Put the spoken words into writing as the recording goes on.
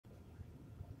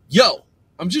Yo,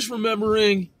 I'm just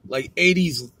remembering like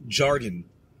 80s jargon,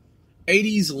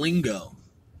 80s lingo,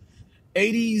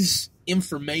 80s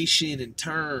information in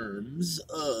terms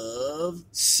of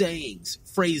sayings,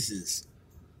 phrases,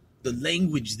 the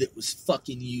language that was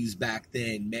fucking used back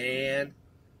then, man.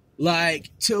 Like,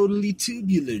 totally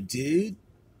tubular, dude.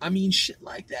 I mean, shit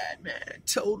like that, man.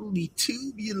 Totally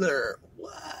tubular.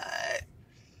 What?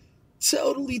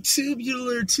 Totally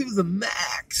tubular to the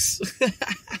max.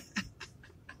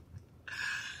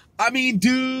 I mean,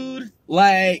 dude,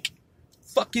 like,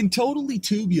 fucking totally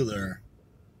tubular.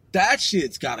 That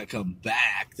shit's gotta come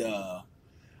back, though.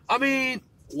 I mean,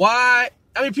 why?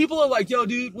 I mean, people are like, yo,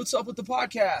 dude, what's up with the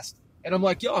podcast? And I'm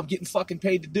like, yo, I'm getting fucking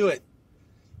paid to do it.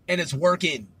 And it's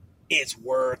working. It's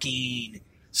working.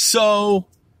 So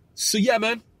yeah,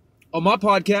 man, on my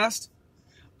podcast,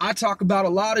 I talk about a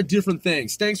lot of different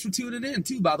things. Thanks for tuning in,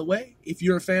 too, by the way. If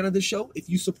you're a fan of this show, if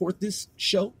you support this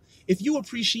show, if you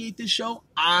appreciate this show,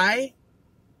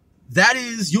 that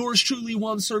is yours truly,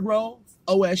 One Sir Grove,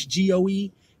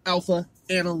 OSGOE, Alpha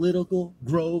Analytical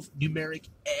Grove, Numeric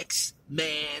X,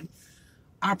 man.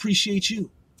 I appreciate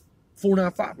you.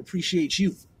 495 appreciate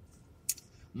you.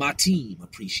 My team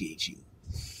appreciates you.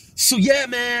 So yeah,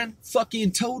 man,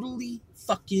 fucking totally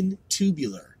fucking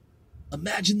tubular.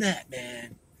 Imagine that,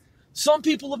 man. Some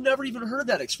people have never even heard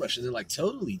that expression. They're like,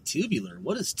 totally tubular?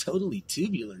 What does totally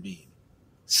tubular mean?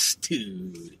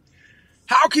 Dude,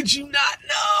 how could you not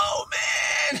know,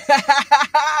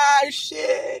 man?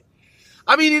 Shit.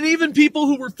 I mean, and even people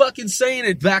who were fucking saying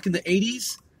it back in the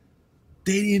 80s,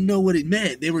 they didn't know what it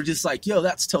meant. They were just like, yo,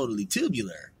 that's totally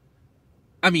tubular.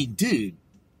 I mean, dude,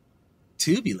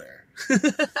 tubular.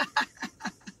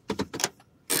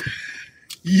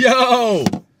 Yo.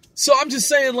 So I'm just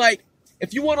saying, like,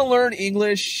 if you want to learn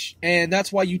English, and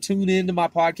that's why you tune into my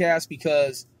podcast,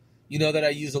 because you know that I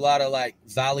use a lot of like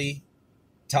Valley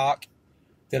talk,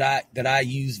 that I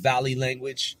use Valley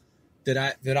language,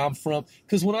 that I'm from.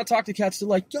 Because when I talk to cats, they're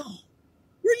like, yo,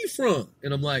 where you from?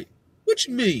 And I'm like, what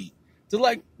you mean? They're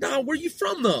like, nah, where you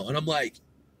from though? And I'm like,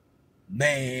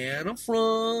 man, I'm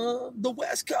from the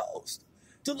West Coast.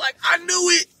 They're like, I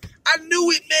knew it,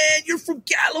 man. You're from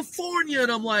California.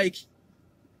 And I'm like,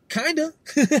 kinda.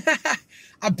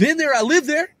 I've been there. I live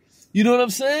there. You know what I'm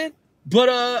saying?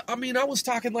 But, I mean, I was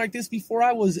talking like this before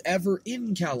I was ever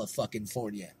in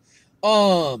California.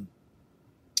 But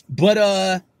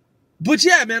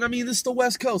yeah, man, I mean, this is the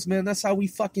West Coast, man. That's how we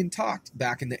fucking talked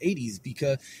back in the 80s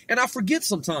and I forget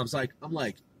sometimes, like, I'm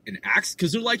like, an accent?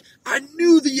 Because they're like, I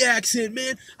knew the accent,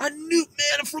 man. Man,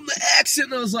 I'm from the accent.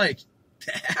 And I was like,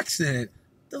 the accent?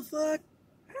 The fuck?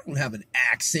 I don't have an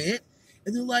accent.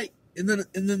 And they're like, and then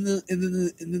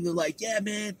they're like, yeah,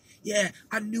 man, yeah,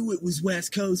 I knew it was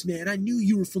West Coast, man. I knew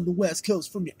you were from the West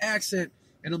Coast from your accent.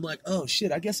 And I'm like, oh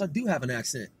shit, I guess I do have an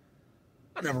accent.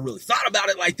 I never really thought about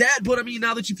it like that, but I mean,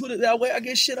 now that you put it that way, I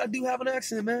guess shit, I do have an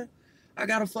accent, man. I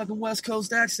got a fucking West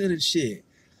Coast accent and shit.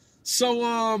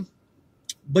 So,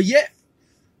 but yeah,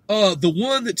 the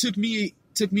one that took me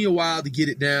a while to get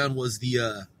it down was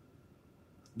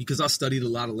because I studied a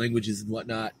lot of languages and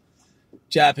whatnot.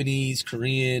 Japanese,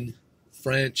 Korean,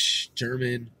 French,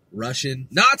 German, Russian.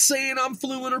 Not saying I'm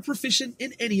fluent or proficient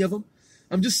in any of them.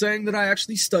 I'm just saying that I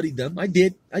actually studied them. I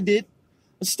did. I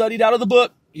studied out of the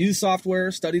book, used software,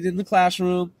 studied in the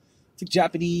classroom, took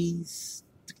Japanese,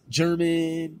 took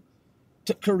German,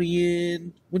 took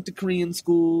Korean, went to Korean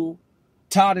school,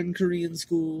 taught in Korean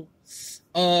school.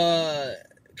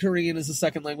 Korean is a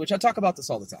second language. I talk about this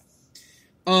all the time.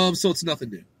 So it's nothing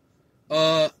new.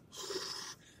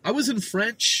 I was in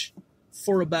French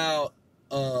for about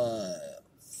 3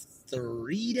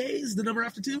 days, the number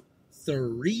after 2.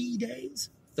 3 days.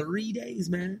 3 days,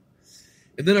 man.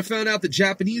 And then I found out that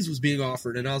Japanese was being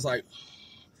offered, and I was like,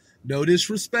 no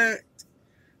disrespect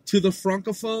to the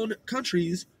Francophone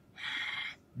countries.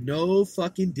 No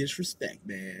fucking disrespect,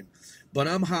 man. But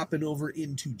I'm hopping over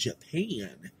into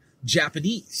Japanese.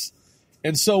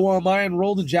 And so I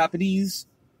enrolled in Japanese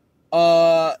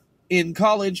in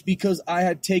college because I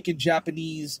had taken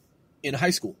Japanese in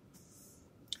high school.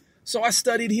 So I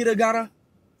studied hiragana,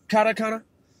 katakana,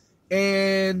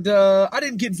 and I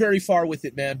didn't get very far with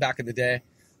it, man, back in the day.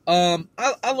 I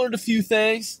learned a few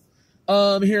things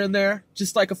here and there,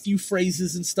 just like a few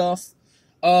phrases and stuff,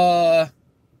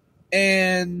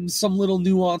 and some little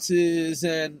nuances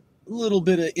and a little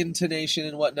bit of intonation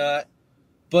and whatnot.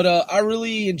 But I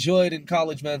really enjoyed in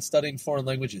college, man, studying foreign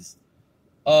languages.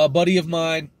 A buddy of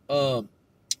mine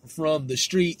from the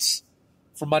streets,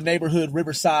 from my neighborhood,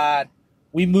 Riverside,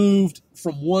 we moved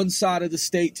from one side of the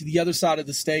state to the other side of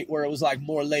the state where it was like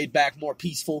more laid back, more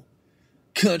peaceful,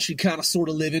 country kind of sort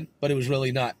of living, but it was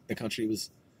really not the country. It was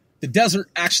the desert,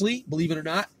 actually, believe it or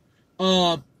not.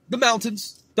 The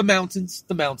mountains,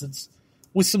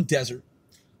 with some desert.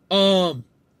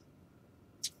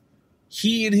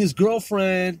 He and his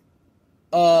girlfriend,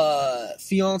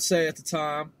 fiance at the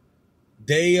time,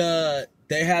 they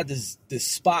had this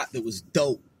spot that was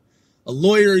dope. A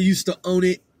lawyer used to own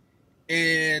it,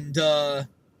 and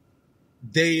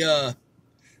they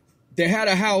had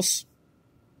a house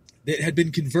that had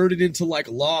been converted into like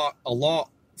a law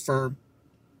firm,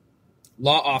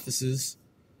 law offices,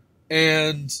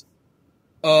 and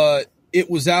it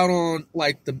was out on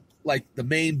like the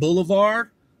main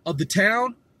boulevard of the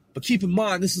town. But keep in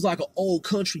mind, this is like an old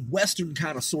country western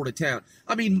kind of sort of town.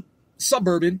 I mean,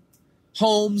 suburban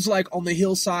homes like on the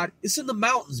hillside. It's in the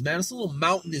mountains, man. It's a little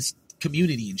mountainous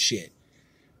community and shit.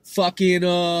 Fucking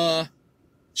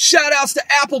shout outs to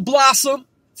Apple Blossom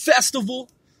Festival.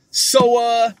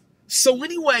 So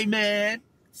anyway, man,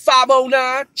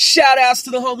 509, shout outs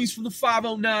to the homies from the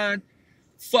 509.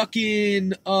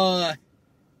 Fucking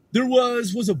there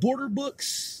was a Border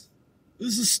Books. It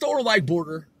was a store like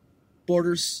Borders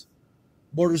Books.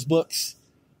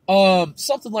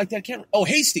 Something like that.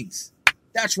 Hastings.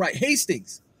 That's right,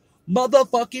 Hastings.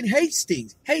 Motherfucking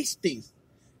Hastings.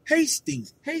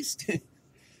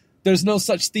 There's no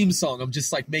such theme song. I'm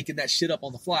just like making that shit up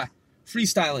on the fly.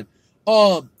 Freestyling.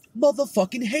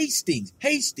 Motherfucking Hastings.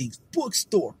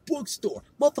 Bookstore.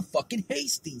 Motherfucking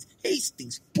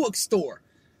Hastings Bookstore.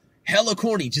 Hella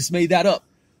corny, just made that up.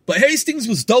 But Hastings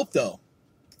was dope though.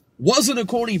 Wasn't a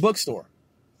corny bookstore.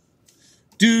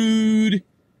 Dude,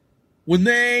 when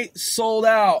they sold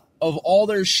out of all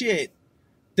their shit,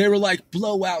 they were like,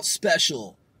 blowout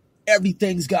special.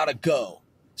 Everything's gotta go.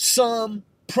 Some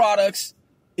products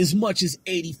as much as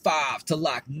 85 to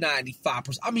like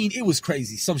 95%. I mean, it was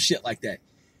crazy. Some shit like that.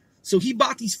 So he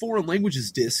bought these foreign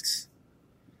languages discs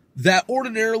that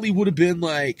ordinarily would have been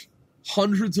like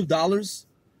hundreds of dollars.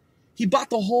 He bought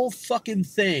the whole fucking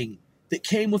thing that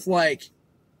came with like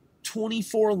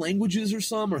 24 languages or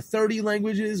some, or 30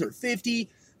 languages, or 50.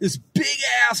 This big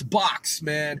ass box,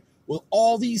 man, with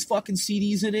all these fucking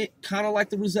CDs in it, kind of like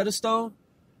the Rosetta Stone.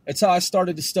 That's how I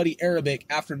started to study Arabic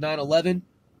after 9/11.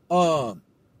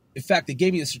 In fact, they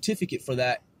gave me a certificate for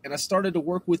that, and I started to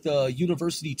work with a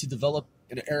university to develop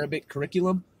an Arabic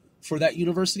curriculum for that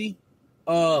university.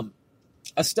 I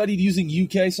studied using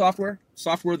UK software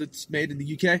that's made in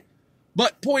the UK.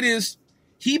 But point is,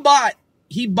 he bought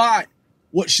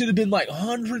what should have been like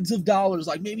hundreds of dollars,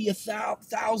 like maybe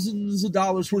thousands of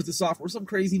dollars worth of software, some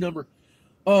crazy number.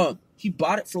 He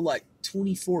bought it for like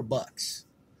 $24.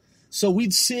 So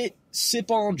we'd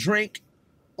sip on, drink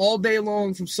all day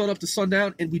long from sun up to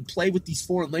sundown, and we'd play with these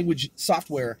foreign language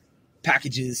software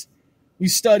packages. We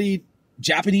studied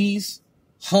Japanese,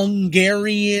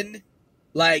 Hungarian,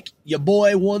 like your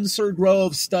boy One Sir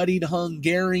Grove studied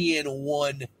Hungarian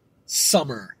one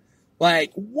summer.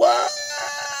 Like, what?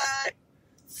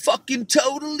 Fucking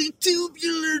totally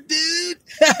tubular, dude.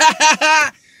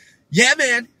 Yeah,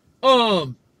 man.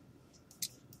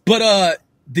 But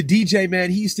the DJ,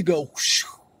 man, he used to go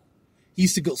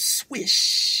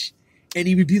swish, and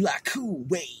he would be like, cool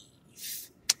wave.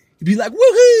 He'd be like,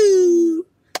 woohoo,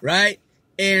 right?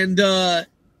 And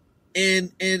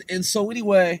so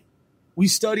anyway, we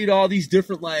studied all these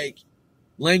different like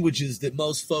languages that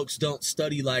most folks don't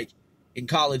study like in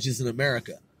colleges in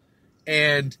America.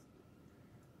 And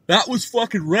that was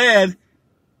fucking rad.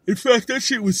 In fact, that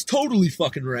shit was totally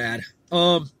fucking rad.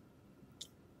 I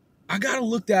gotta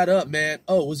look that up, man.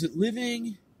 Oh, was it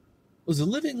living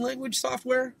language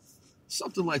software?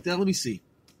 Something like that. Let me see.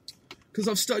 Because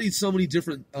I've studied so many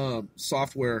different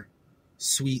software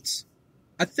suites.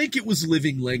 I think it was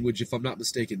living language, if I'm not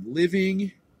mistaken.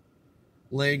 Living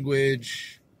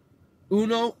language.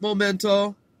 Uno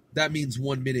momento. That means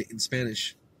 1 minute in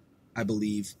Spanish, I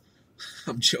believe.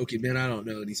 I'm joking, man. I don't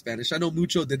know any Spanish. I know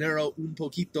mucho dinero, un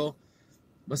poquito.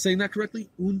 Am I saying that correctly?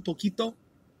 Un poquito.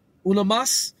 Una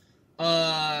más.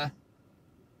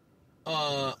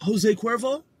 Jose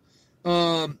Cuervo.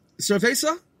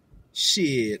 Cerveza.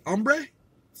 Shit. Hombre.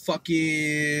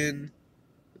 Fucking.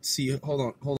 Let's see. Hold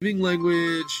on. Living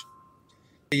language.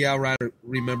 Yeah, right.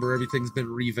 Remember, everything's been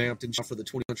revamped and for the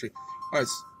 20th century. All right.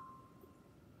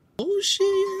 Oh,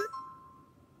 shit.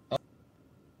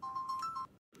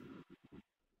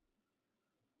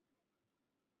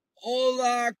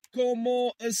 Hola,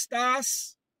 ¿cómo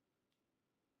estás?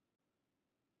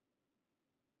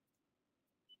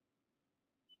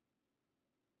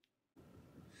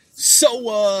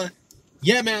 So,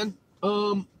 yeah, man.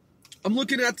 I'm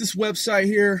looking at this website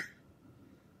here.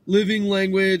 Living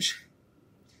language.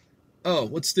 Oh,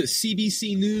 what's this?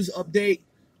 CBC News update.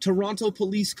 Toronto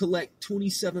police collect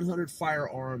 2,700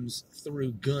 firearms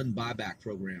through gun buyback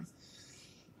program.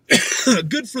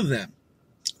 Good for them.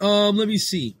 Let me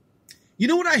see. You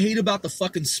know what I hate about the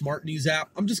fucking Smart News app?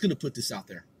 I'm just going to put this out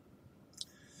there.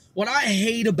 What I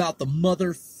hate about the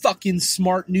motherfucking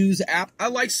Smart News app, I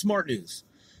like Smart News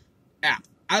app.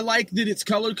 I like that it's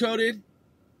color-coded.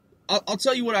 I'll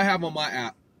tell you what I have on my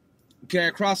app. Okay,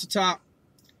 across the top,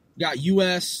 got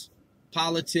U.S.,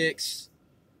 politics,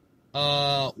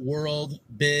 world,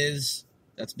 biz,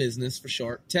 that's business for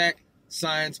short, tech,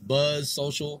 science, buzz,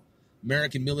 social,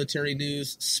 American military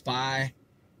news, spy,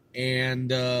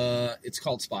 and it's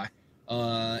called spy,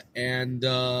 and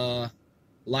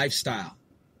lifestyle,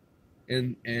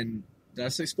 and did I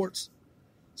say sports?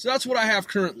 So that's what I have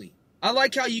currently. I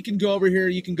like how you can go over here,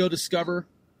 you can go discover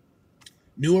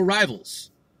new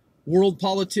arrivals, world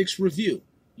politics review.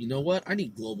 You know what? I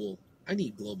need global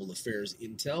affairs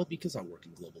intel because I work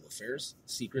in global affairs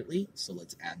secretly. So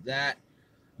let's add that.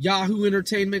 Yahoo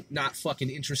Entertainment, not fucking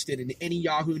interested in any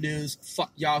Yahoo News.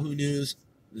 Fuck Yahoo News.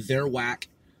 They're whack.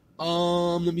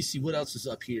 Let me see what else is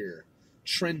up here.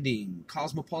 Trending.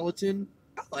 Cosmopolitan.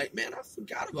 I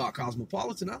forgot about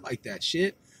Cosmopolitan. I like that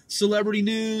shit. Celebrity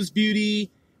news,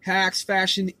 beauty, hacks,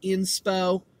 fashion,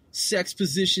 inspo, sex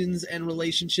positions, and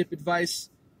relationship advice.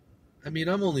 I mean,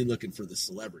 I'm only looking for the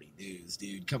celebrity news,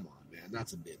 dude. Come on, man.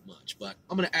 That's a bit much, but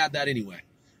I'm going to add that anyway.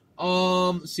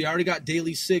 See, I already got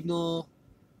Daily Signal.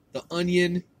 The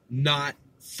Onion, not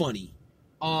funny.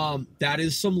 That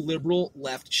is some liberal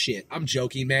left shit. I'm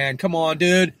joking, man. Come on,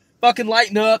 dude. Fucking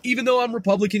lighten up. Even though I'm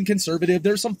Republican conservative,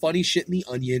 there's some funny shit in The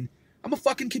Onion. I'm a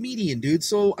fucking comedian, dude.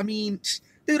 So, I mean,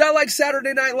 dude, I like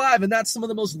Saturday Night Live, and that's some of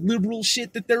the most liberal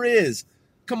shit that there is.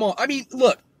 Come on. I mean,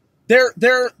 look,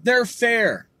 they're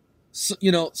fair. So,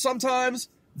 you know, sometimes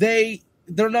they're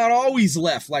not always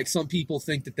left like some people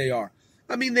think that they are.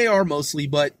 I mean, they are mostly,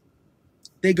 but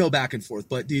they go back and forth.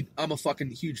 But, dude, I'm a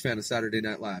fucking huge fan of Saturday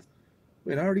Night Live.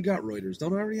 Wait, I already got Reuters.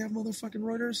 Don't I already have motherfucking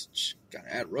Reuters?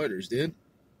 Gotta add Reuters, dude.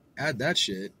 Add that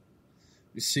shit.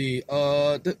 You see,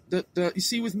 you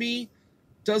see with me,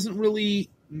 doesn't really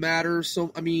matter.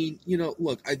 So, I mean, you know,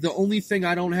 look, the only thing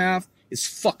I don't have is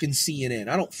fucking CNN.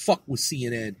 I don't fuck with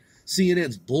CNN.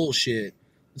 CNN's bullshit.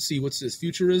 Let's see, what's this?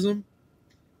 Futurism?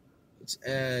 Let's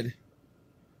add...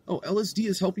 Oh, LSD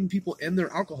is helping people end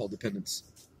their alcohol dependence.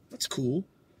 That's cool.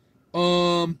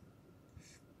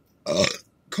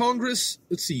 Congress,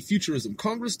 let's see, futurism.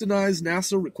 Congress denies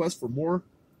NASA request for more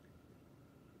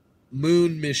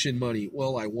moon mission money.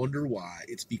 Well, I wonder why.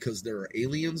 It's because there are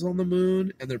aliens on the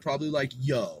moon, and they're probably like,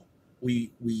 yo,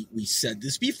 we said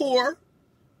this before.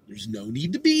 There's no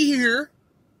need to be here.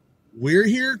 We're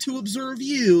here to observe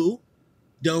you.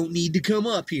 Don't need to come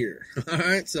up here. All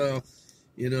right, so...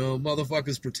 You know,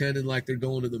 motherfuckers pretending like they're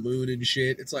going to the moon and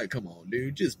shit. It's like, come on,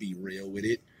 dude, just be real with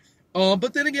it.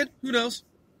 But then again, who knows?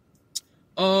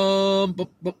 Oh,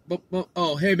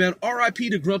 hey, man,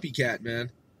 R.I.P. to Grumpy Cat,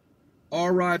 man.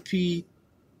 R.I.P.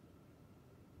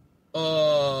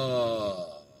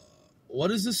 What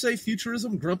does this say?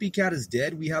 Futurism? Grumpy Cat is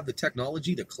dead. We have the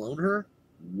technology to clone her.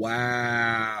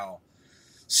 Wow.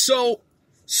 So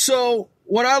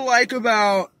what I like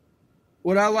about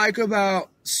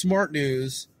Smart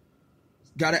News,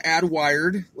 got to add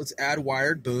Wired. Let's add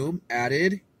Wired. Boom.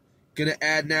 Added. Gonna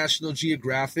add National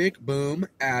Geographic. Boom.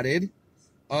 Added.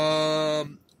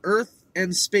 Earth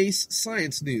and Space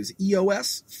Science News.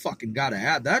 EOS. Fucking gotta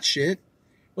add that shit.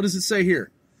 What does it say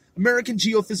here? American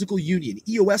Geophysical Union.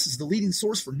 EOS is the leading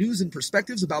source for news and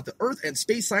perspectives about the Earth and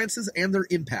space sciences and their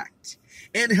impact,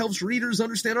 and helps readers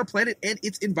understand our planet and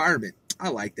its environment. I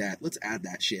like that. Let's add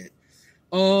that shit.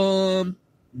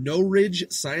 No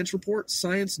Ridge Science Report,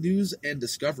 Science News and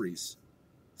Discoveries.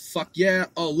 Fuck yeah.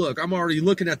 Oh, look, I'm already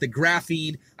looking at the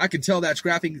graphene. I can tell that's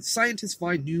graphene. Scientists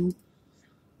find new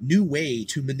way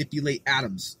to manipulate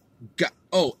atoms.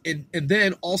 And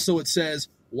then also it says,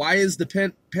 why is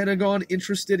the Pentagon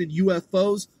interested in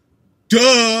UFOs?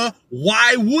 Duh!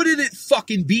 Why wouldn't it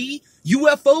fucking be?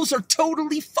 UFOs are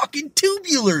totally fucking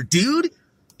tubular, dude!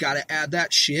 Gotta add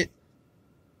that shit.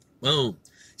 Boom.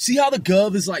 See how the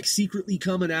gov is like secretly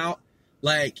coming out?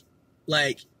 Like,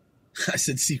 I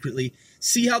said secretly.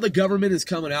 See how the government is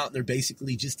coming out and they're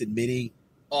basically just admitting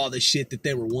all the shit that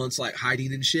they were once like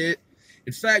hiding and shit?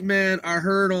 In fact, man, I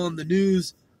heard on the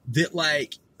news that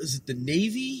like, is it the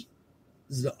Navy?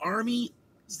 Is it the Army?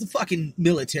 It's the fucking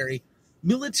military.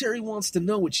 Military wants to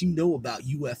know what you know about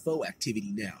UFO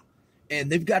activity now. And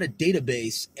they've got a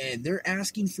database, and they're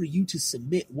asking for you to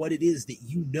submit what it is that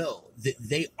you know, that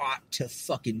they ought to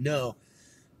fucking know.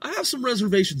 I have some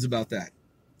reservations about that.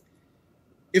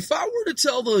 If I were to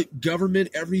tell the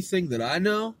government everything that I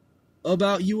know,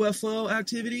 about UFO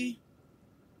activity,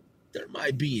 there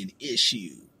might be an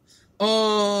issue.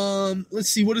 Let's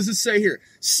see, what does it say here?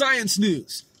 Science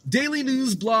news. Daily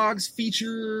news blogs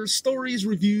feature stories,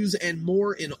 reviews, and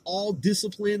more in all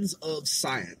disciplines of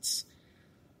science.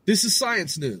 This is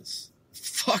science news.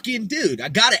 Fucking dude, I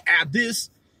gotta add this.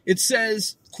 It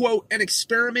says, quote, an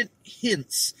experiment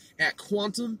hints at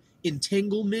quantum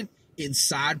entanglement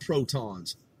inside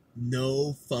protons.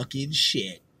 No fucking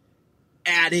shit.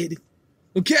 Added.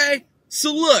 Okay?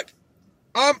 So look,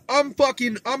 I'm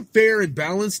fair and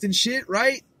balanced and shit,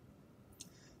 right?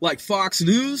 Like Fox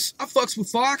News. I fucks with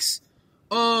Fox.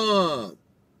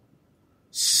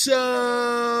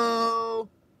 So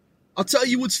I'll tell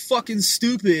you what's fucking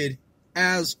stupid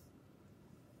as,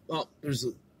 oh, there's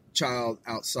a child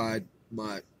outside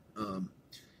my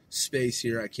space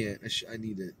here. I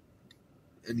need to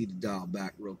dial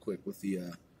back real quick with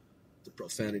the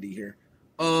profanity here.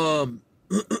 What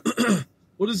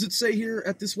does it say here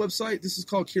at this website? This is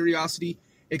called Curiosity.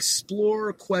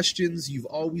 Explore questions you've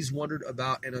always wondered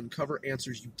about and uncover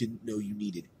answers you didn't know you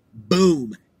needed.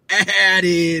 Boom.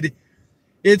 Added.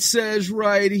 It says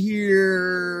right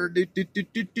here,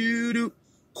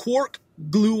 quark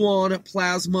gluon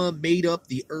plasma made up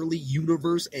the early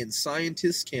universe and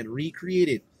scientists can recreate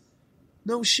it.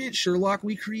 No shit, Sherlock.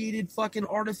 We created fucking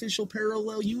artificial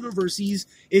parallel universes.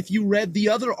 If you read the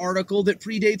other article that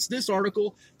predates this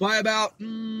article by about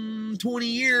 20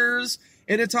 years,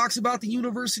 and it talks about the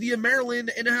University of Maryland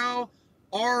and how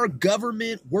our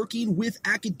government working with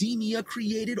academia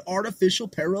created artificial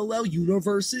parallel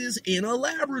universes in a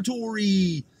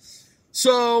laboratory.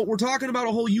 So we're talking about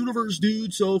a whole universe,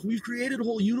 dude. So if we've created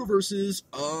whole universes,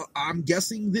 I'm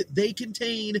guessing that they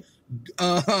contain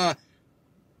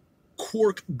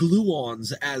quark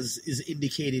gluons, as is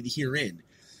indicated herein.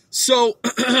 So,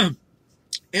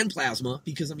 and plasma,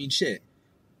 because, I mean, shit.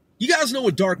 You guys know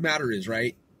what dark matter is,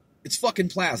 right? It's fucking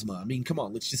plasma. I mean, come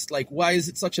on, let's just, like, why is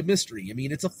it such a mystery? I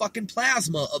mean, it's a fucking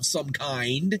plasma of some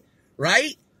kind,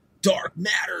 right? Dark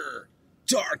matter,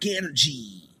 dark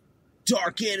energy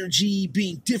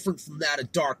being different from that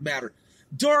of dark matter.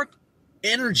 Dark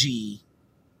energy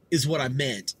is what I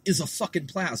meant, is a fucking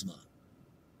plasma.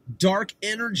 Dark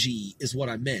energy is what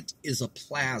I meant, is a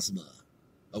plasma,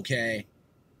 okay?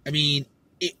 I mean,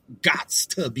 it gots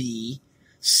to be.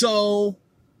 So,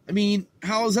 I mean,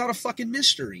 how is that a fucking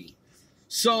mystery?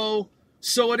 So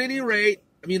at any rate,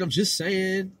 I mean, I'm just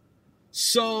saying.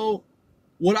 So,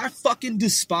 what I fucking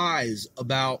despise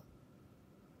about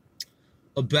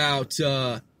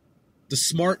the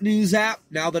Smart News app,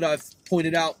 now that I've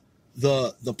pointed out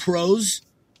the pros,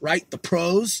 right? The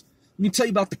pros. Let me tell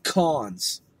you about the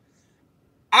cons.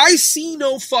 I see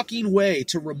no fucking way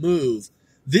to remove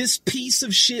this piece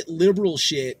of shit liberal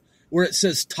shit where it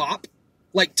says top.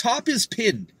 Like, top is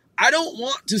pinned. I don't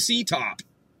want to see top.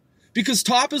 Because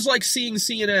top is like seeing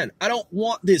CNN. I don't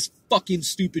want this fucking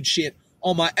stupid shit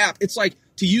on my app. It's like,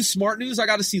 to use smart news, I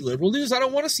gotta see liberal news. I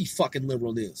don't want to see fucking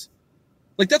liberal news.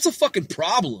 Like, that's a fucking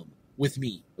problem with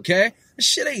me, okay? This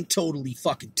shit ain't totally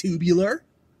fucking tubular.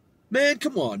 Man,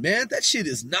 come on, man. That shit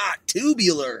is not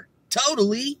tubular.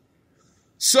 Totally.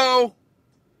 So,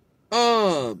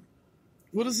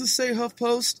 what does this say,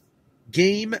 HuffPost?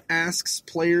 Game asks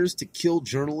players to kill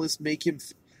journalists, make him...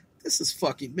 This is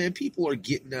fucking... Man, people are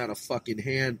getting out of fucking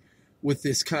hand with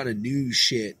this kind of news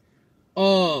shit.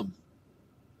 Apple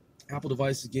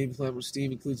devices, game platform,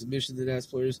 Steam includes a mission that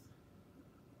asks players...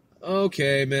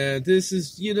 Okay, man, this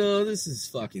is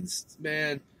fucking...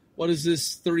 Man, what is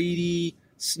this 3D,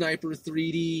 Sniper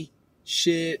 3D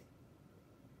shit?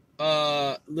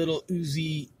 Little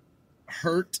Uzi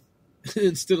hurt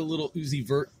instead of little Uzi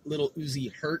vert, little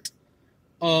Uzi hurt.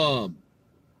 Wow,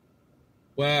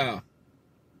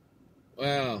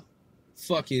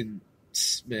 fucking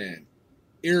man,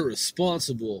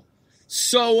 irresponsible.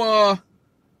 So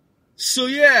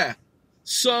yeah,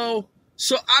 so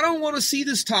I don't want to see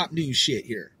this top news shit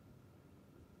here.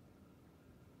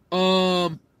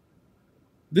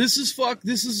 This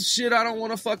is shit I don't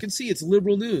want to fucking see. It's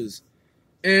liberal news.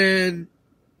 And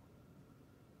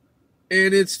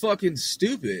it's fucking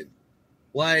stupid.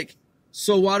 Like,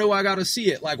 so why do I gotta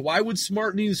see it? Like, why would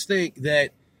Smart News think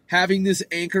that having this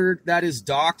anchored that is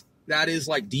docked, that is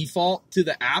like default to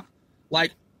the app?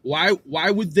 Like, why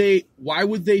would they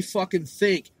fucking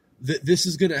think that this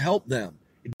is gonna help them?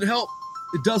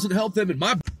 It doesn't help them in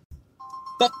my...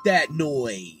 Fuck that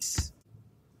noise.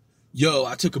 Yo,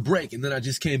 I took a break and then I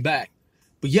just came back.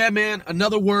 But yeah, man,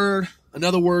 another word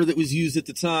that was used at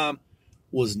the time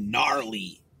was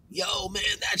gnarly. Yo, man,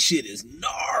 that shit is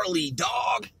gnarly,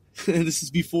 dog. This is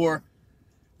before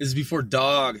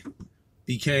dog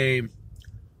became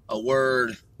a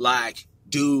word like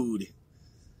dude.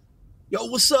 Yo,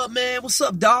 what's up, man? What's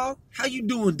up, dog? How you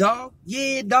doing, dog?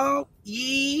 Yeah, dog.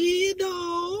 Yeah,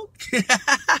 dog.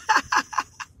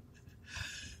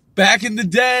 Back in the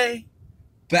day,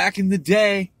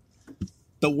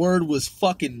 the word was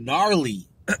fucking gnarly.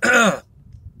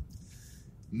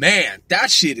 Man, that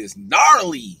shit is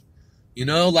gnarly. You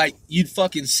know, like you'd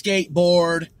fucking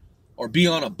skateboard or be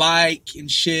on a bike and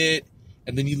shit,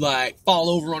 and then you like fall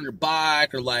over on your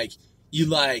bike, or like you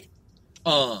like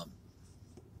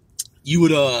you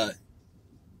would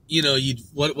you know, you'd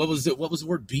what was it? What was the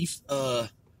word? Beef?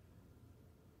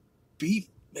 Beef?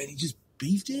 Man, he just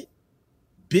beefed it?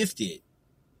 Biffed it.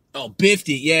 Oh, biffed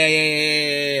it.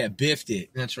 Yeah. Biffed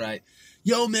it. That's right.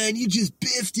 Yo, man, you just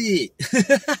biffed it.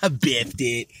 Biffed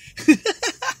it.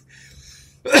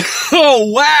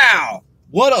 Oh, wow.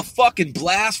 What a fucking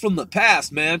blast from the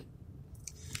past, man.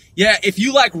 Yeah, if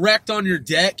you like wrecked on your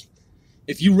deck,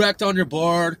 if you wrecked on your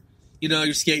board, you know,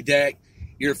 your skate deck,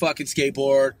 your fucking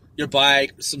skateboard, your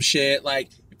bike, some shit, like,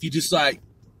 if you just like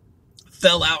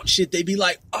fell out and shit, they'd be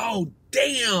like, oh,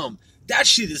 damn, that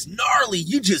shit is gnarly.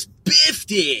 You just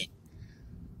biffed it.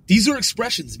 These are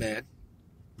expressions, man,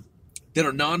 that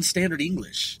are non-standard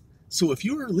English. So if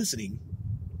you are listening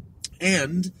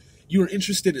and you are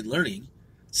interested in learning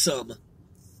some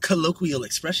colloquial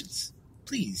expressions,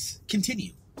 please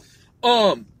continue.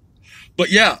 But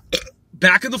yeah,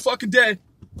 back in the fucking day,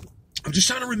 I'm just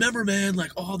trying to remember, man,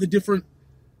 like all the different,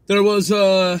 there was,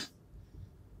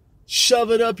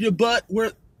 shove it up your butt,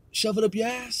 shove it up your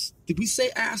ass. Did we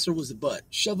say ass or was it butt?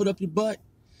 Shove it up your butt.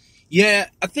 Yeah,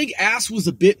 I think ass was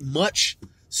a bit much.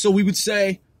 So we would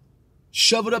say,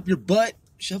 shove it up your butt,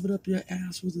 shove it up your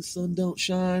ass where the sun don't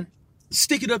shine.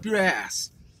 Stick it up your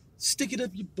ass. Stick it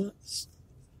up your butt.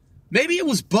 Maybe it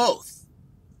was both.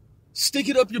 Stick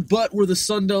it up your butt where the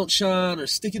sun don't shine, or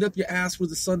stick it up your ass where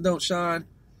the sun don't shine.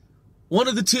 One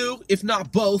of the two, if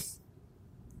not both.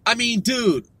 I mean,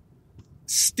 dude,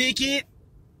 stick it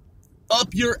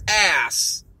up your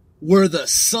ass where the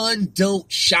sun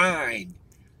don't shine.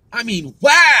 I mean,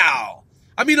 wow.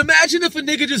 I mean, imagine if a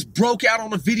nigga just broke out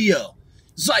on a video.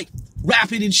 It's like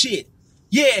rapping and shit.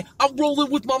 Yeah, I'm rolling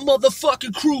with my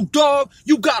motherfucking crew, dog.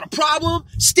 You got a problem?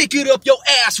 Stick it up your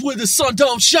ass where the sun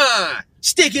don't shine.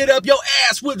 Stick it up your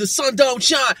ass where the sun don't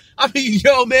shine. I mean,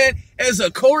 yo, man, as a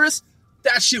chorus,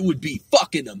 that shit would be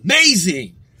fucking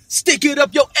amazing. Stick it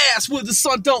up your ass where the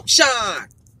sun don't shine.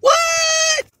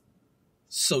 What?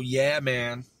 So, yeah,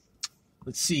 man.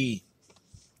 Let's see.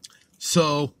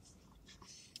 So,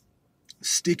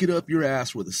 stick it up your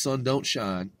ass where the sun don't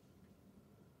shine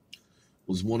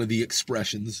was one of the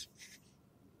expressions.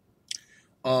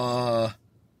 Gag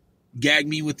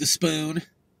me with the spoon.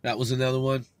 That was another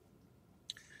one.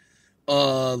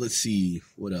 Let's see.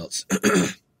 What else?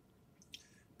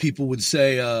 People would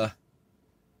say,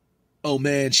 oh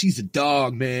man, she's a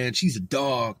dog, man. She's a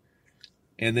dog.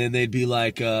 And then they'd be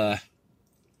like, or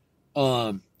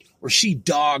she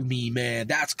dogged me, man.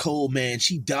 That's cold, man.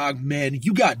 She dogged, man.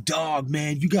 You got dog,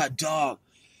 man. You got dog.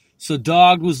 So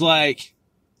dog was like,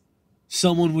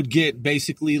 someone would get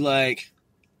basically like,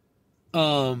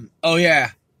 oh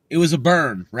yeah, it was a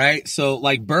burn, right? So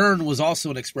like burn was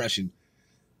also an expression.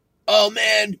 Oh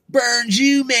man, burned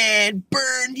you, man,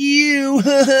 burned you.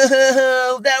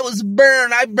 That was a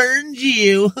burn, I burned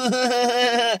you.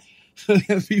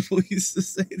 People used to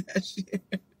say that shit.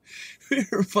 We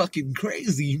were fucking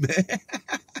crazy, man.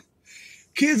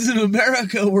 Kids in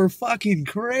America were fucking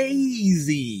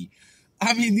crazy.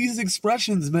 I mean, these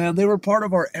expressions, man, they were part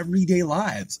of our everyday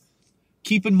lives.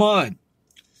 Keep in mind,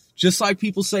 just like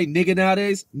people say nigga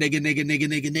nowadays, nigga,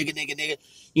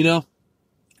 you know,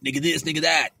 nigga this, nigga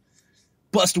that.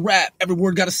 Bust a rap, every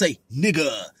word gotta say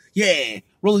nigga. Yeah,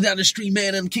 rolling down the street,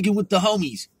 man, I'm kicking with the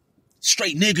homies.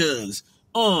 Straight niggas.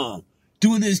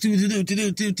 Doing this, do,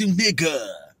 nigga.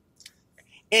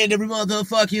 And every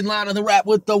motherfucking line of the rap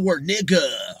with the word nigga,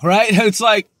 right? It's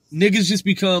like, niggas just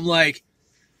become like,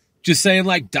 just saying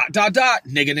like, ...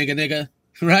 nigga,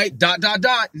 right? ...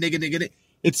 nigga.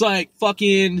 It's like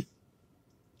fucking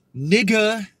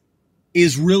nigga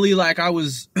is really like, I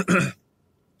was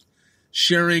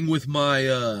sharing with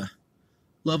my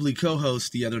lovely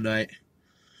co-host the other night.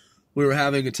 We were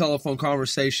having a telephone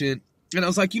conversation, and I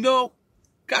was like, you know,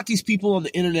 got these people on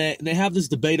the internet, and they have this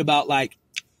debate about like,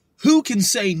 who can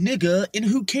say nigga and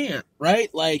who can't, right?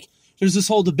 Like, there's this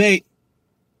whole debate,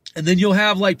 and then you'll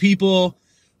have like people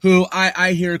who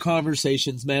I hear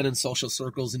conversations, man, in social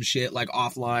circles and shit, like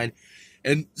offline,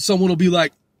 and someone will be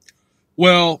like,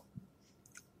 well,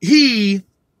 I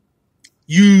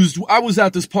was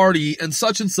at this party and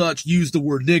such used the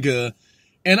word nigga,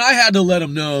 and I had to let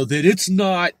him know that it's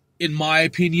not in my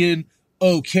opinion,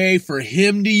 okay for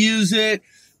him to use it,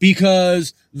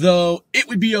 because though it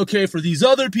would be okay for these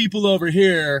other people over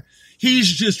here,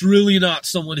 he's just really not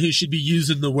someone who should be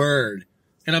using the word.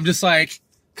 And I'm just like,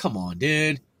 come on,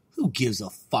 dude. Who gives a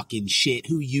fucking shit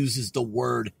who uses the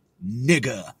word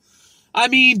nigga? I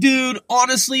mean, dude,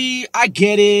 honestly, I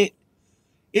get it.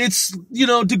 It's,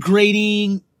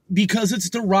 degrading because it's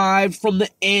derived from the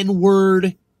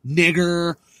N-word,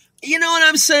 nigger. You know what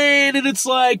I'm saying? And it's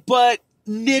like, but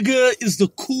nigga is the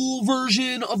cool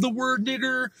version of the word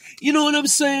nigger. You know what I'm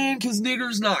saying? Because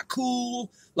nigger's not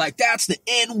cool. Like, that's the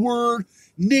N-word.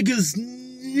 Nigga's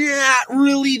not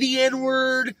really the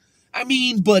N-word. I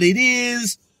mean, but it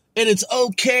is. And it's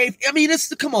okay. I mean,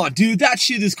 come on, dude. That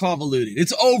shit is convoluted.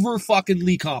 It's over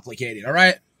fuckingly complicated, all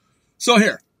right? So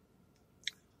here.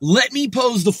 Let me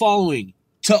pose the following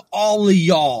to all of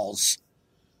y'alls.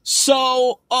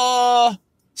 So,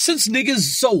 since niggas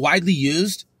is so widely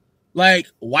used, like,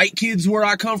 white kids where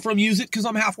I come from use it because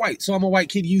I'm half white. So I'm a white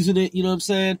kid using it, you know what I'm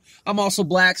saying? I'm also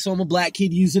black, so I'm a black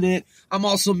kid using it. I'm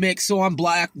also mixed, so I'm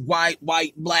black, white,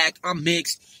 black. I'm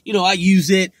mixed. I use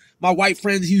it. My white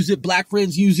friends use it. Black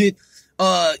friends use it.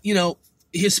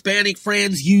 Hispanic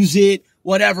friends use it.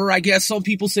 Whatever, I guess some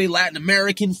people say Latin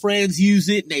American friends use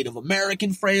it. Native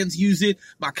American friends use it.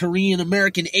 My Korean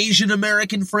American, Asian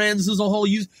American friends as a whole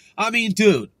use. I mean,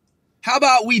 dude, how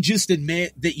about we just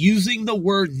admit that using the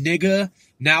word nigga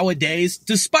nowadays,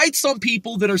 despite some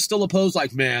people that are still opposed,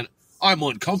 like, man, I'm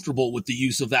uncomfortable with the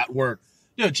use of that word.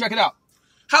 Check it out.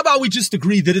 How about we just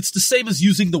agree that it's the same as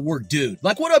using the word dude?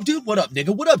 Like, what up, dude? What up,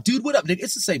 nigga? What up, dude? What up, nigga?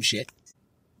 It's the same shit.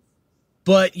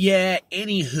 But yeah,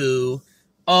 anywho,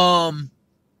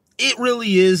 it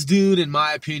really is, dude, in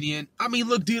my opinion. I mean,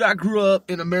 look, dude, I grew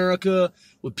up in America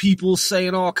with people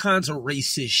saying all kinds of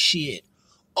racist shit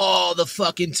all the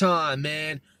fucking time,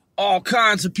 man. All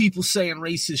kinds of people saying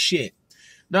racist shit.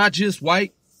 Not just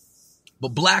white, but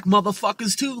black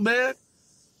motherfuckers too, man.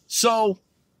 So,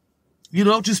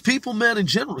 just people, man, in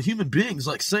general, human beings,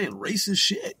 like, saying racist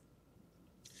shit.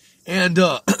 And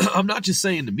I'm not just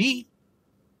saying to me.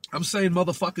 I'm saying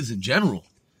motherfuckers in general.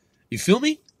 You feel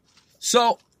me?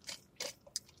 So,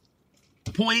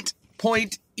 point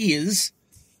is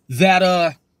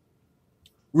that,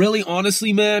 really,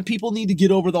 honestly, man, people need to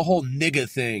get over the whole nigga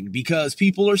thing, because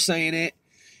people are saying it.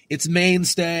 It's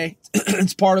mainstay.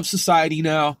 It's part of society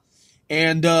now.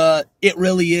 And, it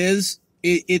really is.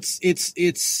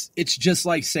 It's just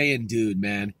like saying dude,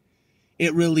 man.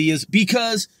 It really is.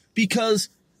 Because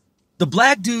the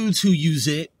black dudes who use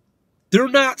it, they're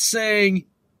not saying,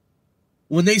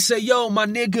 when they say, yo, my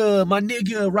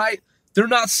nigga, right? They're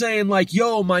not saying like,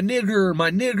 yo, my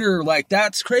nigger, like,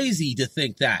 that's crazy to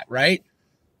think that, right?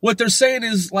 What they're saying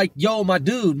is like, yo, my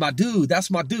dude,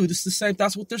 that's my dude. It's the same,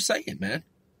 that's what they're saying, man.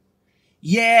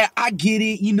 Yeah, I get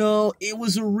it, it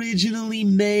was originally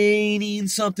meaning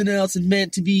something else and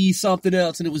meant to be something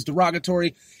else, and it was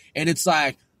derogatory, and it's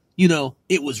like,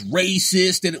 it was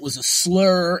racist, and it was a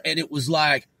slur, and it was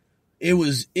like, it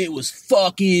was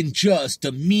fucking just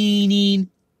demeaning.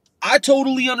 I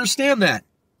totally understand that.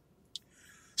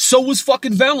 So was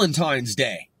fucking Valentine's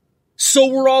Day. So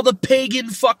were all the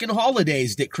pagan fucking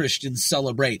holidays that Christians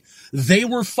celebrate. They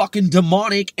were fucking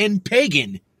demonic and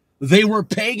pagan. They were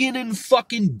pagan and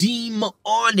fucking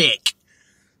demonic.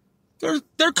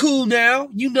 They're cool now,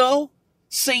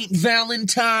 Saint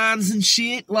Valentine's and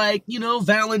shit, like,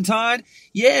 Valentine.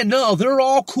 Yeah, no, they're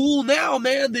all cool now,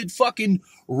 man, that fucking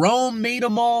Rome made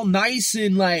them all nice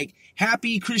and, like,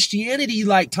 happy Christianity,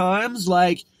 like, times,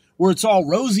 like, where it's all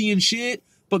rosy and shit.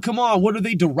 But come on, what are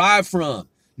they derived from?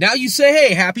 Now you say,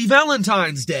 hey, happy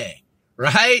Valentine's Day,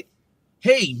 right?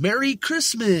 Hey, Merry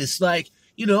Christmas, like,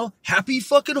 happy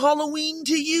fucking Halloween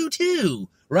to you too,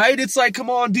 right? It's like, come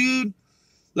on, dude.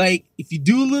 Like, if you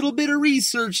do a little bit of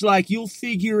research, like, you'll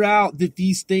figure out that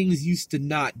these things used to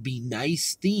not be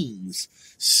nice things.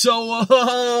 So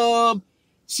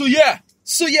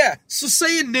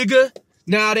saying nigga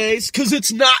nowadays, because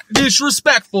it's not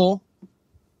disrespectful.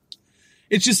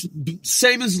 It's just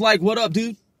same as like, what up,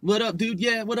 dude? What up, dude?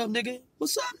 Yeah, what up, nigga?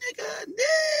 What's up, nigga?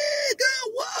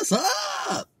 Nigga, what's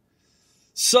up?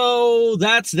 So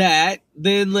that's that.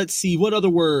 Then let's see, what other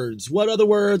words? Other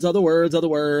words.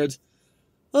 Let's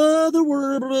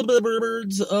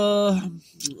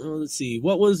see.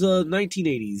 What was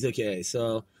 1980s? Okay,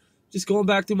 so just going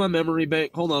back through my memory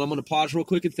bank. Hold on, I'm going to pause real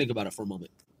quick and think about it for a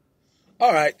moment.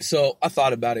 All right, so I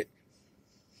thought about it.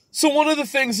 So one of the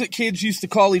things that kids used to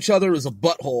call each other is a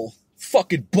butthole.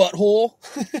 Fucking butthole.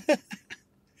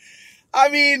 I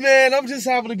mean, man, I'm just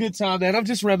having a good time, man. I'm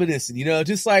just reminiscing,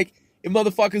 just like if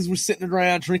motherfuckers were sitting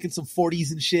around drinking some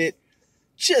 40s and shit,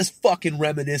 just fucking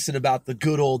reminiscing about the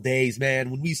good old days, man,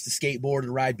 when we used to skateboard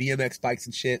and ride BMX bikes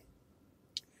and shit.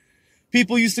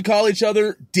 People used to call each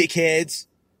other dickheads.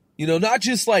 You know, not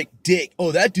just like dick.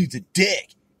 Oh, that dude's a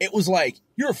dick. It was like,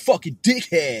 you're a fucking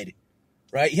dickhead,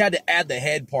 right? You had to add the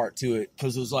head part to it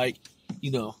because it was like,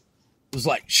 you know, it was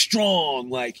like strong,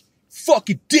 like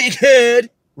fucking dickhead,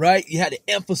 right? You had to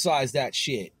emphasize that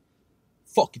shit.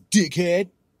 Fucking dickhead,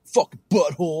 fucking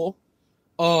butthole.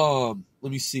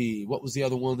 Let me see. What was the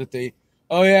other one that they,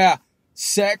 oh yeah,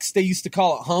 sex. They used to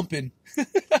call it humping.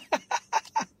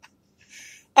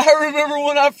 I remember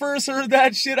when I first heard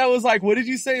that shit, I was like, what did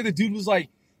you say? The dude was like,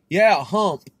 yeah,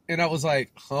 hump. And I was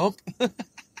like, hump?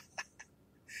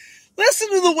 Listen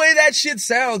to the way that shit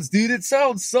sounds, dude. It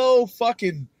sounds so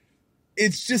fucking,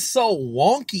 it's just so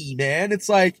wonky, man. It's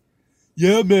like,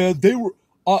 yeah, man, they were,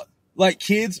 like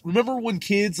kids. Remember when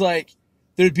kids, like,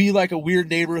 there'd be like a weird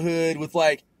neighborhood with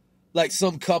like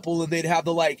some couple and they'd have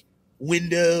the like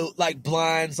window, like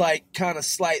blinds, like kind of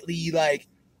slightly like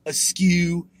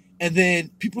askew. And then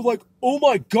people are like, oh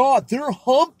my God, they're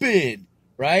humping,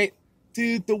 right?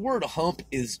 Dude, the word hump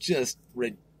is just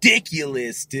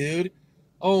ridiculous, dude.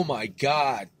 Oh my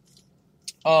God.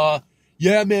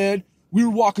 Yeah, man, we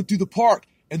were walking through the park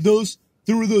and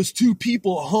there were those two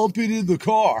people humping in the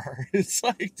car. It's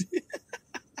like, dude,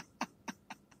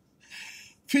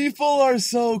 people are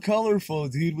so colorful,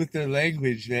 dude, with their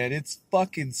language, man. It's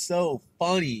fucking so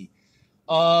funny.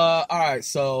 All right,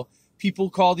 so people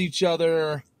called each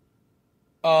other,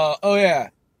 oh yeah,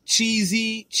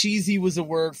 cheesy. Cheesy was a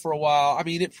word for a while. I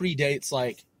mean, it predates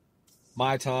like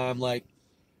my time, like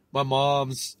my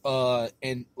mom's,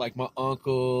 and like my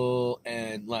uncle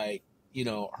and like, you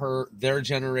know, their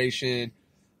generation.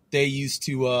 They used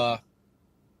to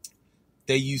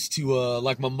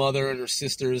like my mother and her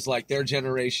sisters, like their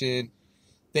generation,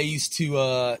 they used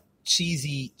to,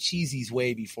 cheesy's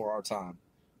way before our time.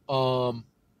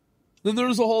 Then there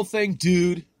was a whole thing,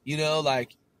 dude, you know,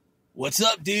 like, what's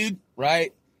up, dude?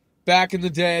 Right? Back in the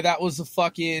day, that was a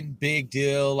fucking big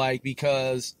deal, like,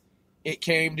 because it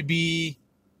came to be,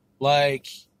 like,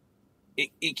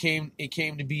 it came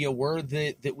to be a word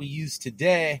that we use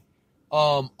today,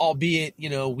 albeit, you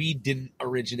know, we didn't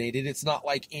originate it. It's not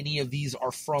like any of these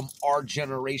are from our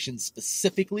generation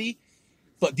specifically,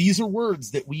 but these are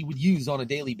words that we would use on a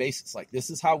daily basis. Like, this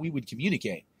is how we would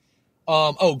communicate.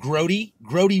 Grody.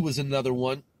 Grody was another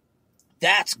one.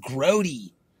 That's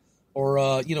grody.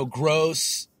 Or, you know,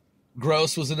 gross.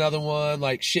 Gross was another one.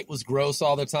 Like, shit was gross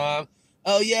all the time.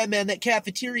 Oh, yeah, man, that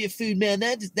cafeteria food, man,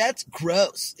 that's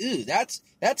gross. Ooh, that's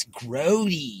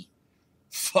grody.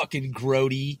 Fucking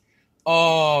grody.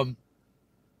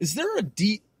 Is there a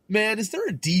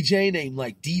DJ named,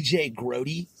 like, DJ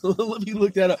Grody? Let me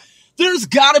look that up. There's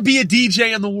gotta be a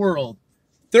DJ in the world.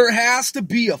 There has to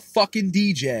be a fucking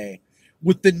DJ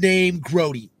with the name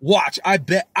Grody. Watch, I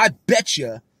bet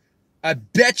you.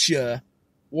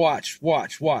 Watch.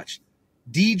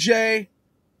 DJ,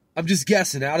 I'm just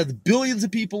guessing, out of the billions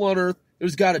of people on Earth,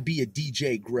 there's got to be a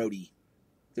DJ Grody.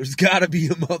 There's got to be a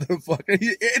motherfucker.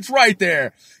 It's right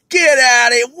there. Get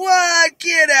out of it. What?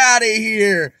 Get out of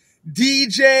here.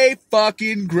 DJ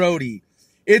fucking Grody.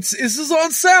 This is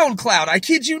on SoundCloud. I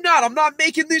kid you not. I'm not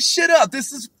making this shit up.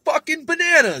 This is fucking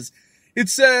bananas. It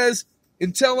says,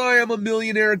 until I am a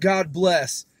millionaire, God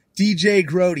bless. DJ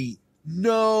Grody.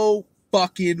 No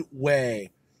fucking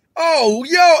way. Oh,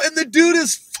 yo, and the dude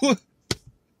is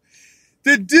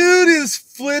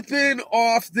flipping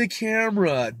off the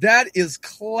camera. That is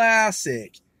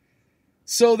classic.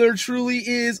 So there truly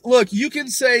is. Look, you can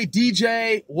say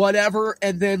DJ whatever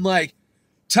and then like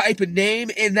type a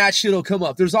name and that shit'll come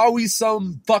up. There's always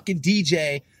some fucking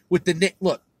DJ with the name.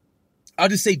 Look, I'll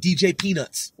just say DJ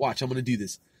Peanuts. Watch, I'm going to do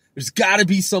this. There's got to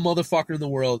be some motherfucker in the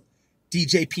world.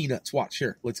 DJ Peanuts. Watch,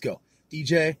 here, let's go.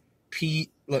 DJ P.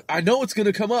 Look, I know it's going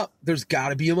to come up. There's got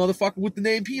to be a motherfucker with the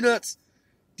name Peanuts.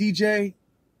 DJ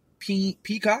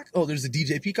Peacock. Oh, there's a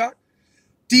DJ Peacock.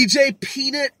 DJ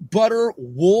Peanut Butter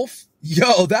Wolf.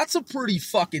 Yo, that's a pretty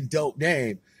fucking dope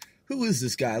name. Who is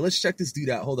this guy? Let's check this dude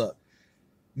out. Hold up.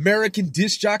 American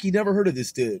disc jockey. Never heard of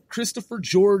this dude. Christopher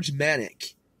George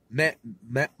Manick.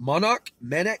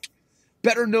 Manick.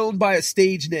 Better known by a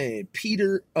stage name.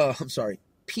 Peanut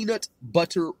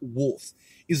Butter Wolf.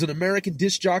 Is an American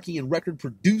disc jockey and record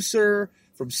producer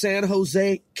from San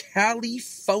Jose,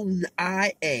 California.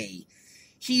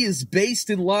 He is based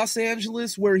in Los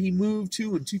Angeles, where he moved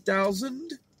to in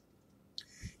 2000.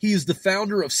 He is the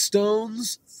founder of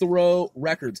Stone's Throw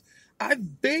Records. I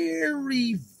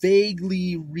very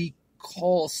vaguely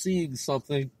recall seeing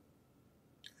something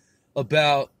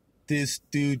about this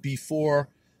dude before,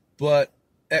 but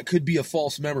that could be a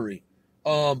false memory.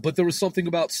 But there was something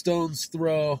about Stone's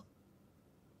Throw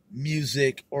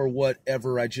music or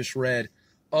whatever I just read.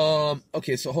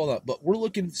 Okay, so hold up. But we're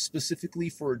looking specifically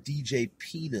for DJ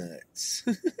Peanuts.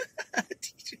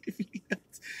 DJ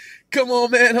Peanuts. Come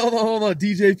on, man. Hold on.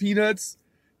 DJ Peanuts.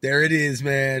 There it is,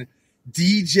 man.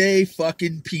 DJ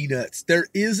fucking Peanuts. There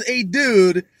is a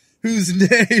dude whose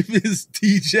name is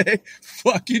DJ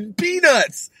fucking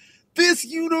Peanuts. This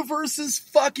universe is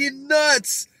fucking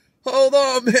nuts. Hold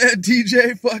on, man.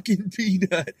 DJ fucking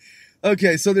Peanut.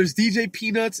 Okay, so there's DJ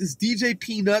Peanuts. Is DJ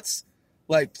Peanuts,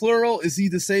 like, plural? Is he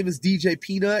the same as DJ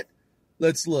Peanut?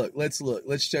 Let's look.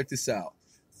 Let's check this out.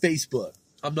 Facebook.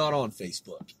 I'm not on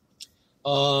Facebook.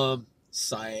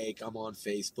 Psych, I'm on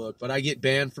Facebook. But I get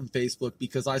banned from Facebook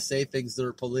because I say things that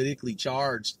are politically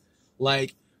charged.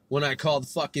 Like, when I called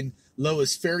fucking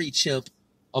Lois Fairy Chimp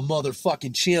a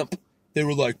motherfucking chimp, they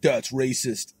were like, that's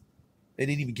racist. They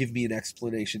didn't even give me an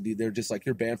explanation, dude. They're just like,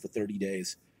 you're banned for 30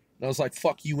 days. And I was like,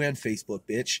 fuck you and Facebook,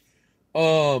 bitch.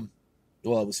 Well,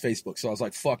 it was Facebook, so I was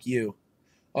like, fuck you.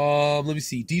 Let me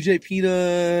see. DJ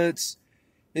Peanuts.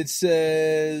 It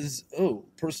says,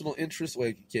 personal interest.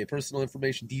 Wait, okay, personal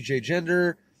information, DJ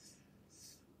gender.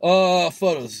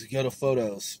 Photos. Go to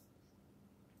photos.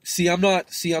 See, I'm not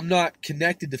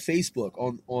connected to Facebook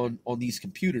on these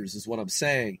computers, is what I'm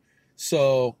saying.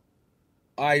 So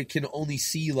I can only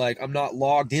see, like, I'm not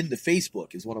logged into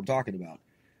Facebook, is what I'm talking about.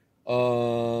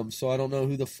 So I don't know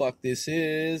who the fuck this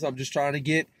is. I'm just trying to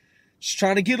get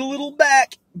a little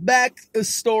back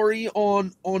story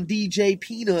on DJ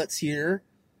Peanuts here.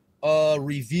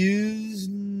 Reviews,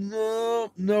 no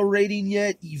rating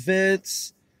yet.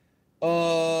 Events,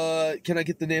 can I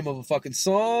get the name of a fucking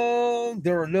song?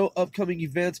 There are no upcoming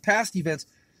events, past events.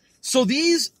 So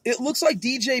these, it looks like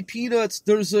DJ Peanuts,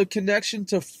 there's a connection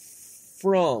to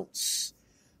France.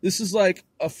 This is like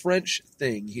a French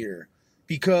thing here.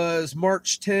 Because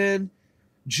March 10,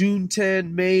 June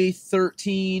 10, May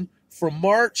 13. From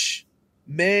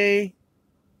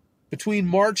between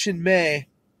March and May,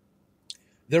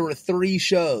 there were 3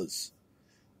 shows.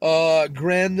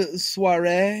 Grande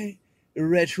Soirée,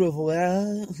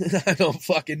 Retrovoil, I don't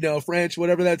fucking know French,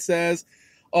 whatever that says.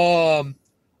 Apatoise,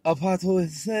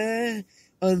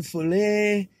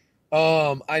 Unfolé.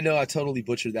 I know I totally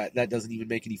butchered that. That doesn't even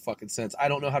make any fucking sense. I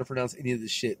don't know how to pronounce any of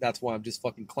this shit. That's why I'm just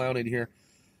fucking clowning here.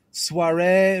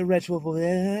 Soirée,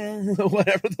 Retrovoil,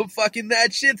 whatever the fucking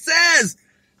that shit says.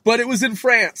 But it was in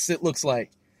France, it looks like.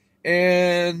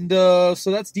 And so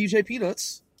that's DJ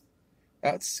Peanuts.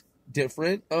 That's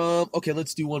different. Okay,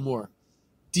 let's do one more.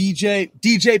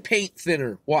 DJ Paint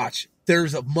Thinner. Watch.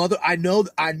 There's a mother. I know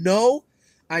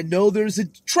there's a.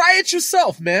 Try it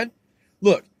yourself, man.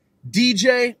 Look,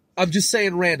 DJ. I'm just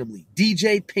saying randomly.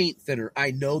 DJ Paint Thinner.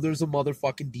 I know there's a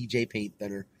motherfucking DJ Paint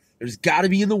Thinner. There's got to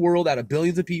be in the world, out of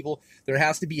billions of people, there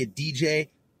has to be a DJ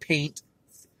Paint.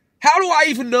 How do I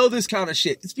even know this kind of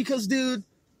shit? It's because, dude,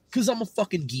 because I'm a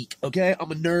fucking geek, okay?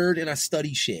 I'm a nerd and I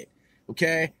study shit,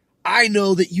 okay? I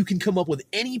know that you can come up with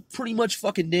any pretty much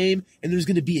fucking name and there's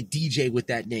going to be a DJ with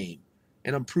that name.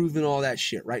 And I'm proving all that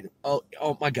shit, right? Oh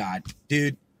my God,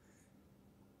 dude.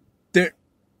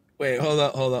 Wait, hold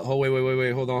on.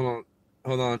 Wait, hold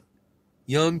on.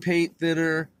 Young Paint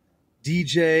Thinner,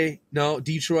 DJ, no,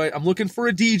 Detroit. I'm looking for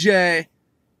a DJ.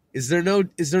 Is there no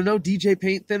DJ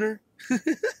Paint Thinner?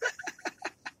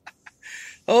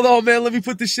 Hold on, man. Let me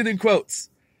put this shit in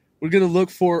quotes. We're going to look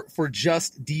for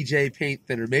just DJ Paint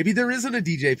Thinner. Maybe there isn't a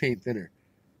DJ Paint Thinner.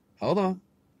 Hold on.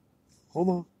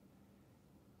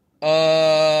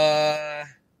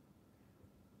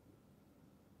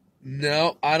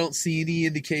 No, I don't see any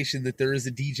indication that there is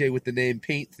a DJ with the name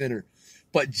Paint Thinner.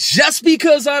 But just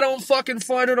because I don't fucking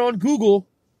find it on Google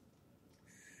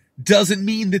doesn't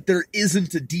mean that there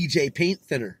isn't a DJ Paint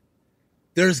Thinner.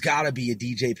 There's got to be a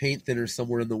DJ Paint Thinner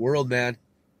somewhere in the world, man.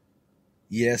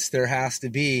 Yes, there has to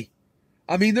be.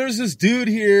 I mean, there's this dude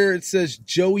here. It says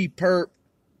Joey Perp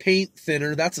Paint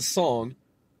Thinner. That's a song.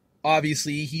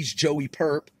 Obviously, he's Joey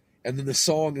Perp. And then the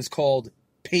song is called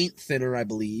Paint Thinner, I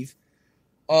believe.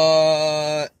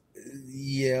 Yeah,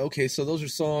 okay, so those are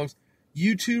songs.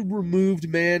 YouTube removed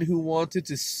man who wanted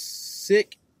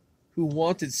sick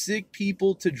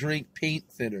people to drink paint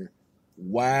thinner.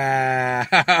 Wow.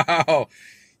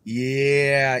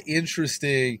 Yeah,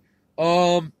 interesting.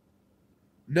 No,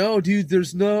 dude,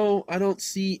 I don't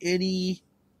see any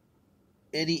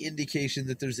indication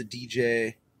that there's a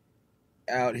DJ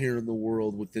out here in the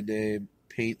world with the name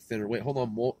Paint Thinner. Wait, hold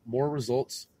on, more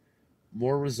results.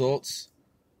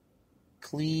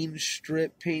 Clean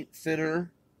strip paint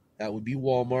thinner. That would be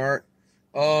Walmart.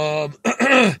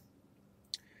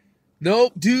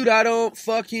 Nope, dude, I don't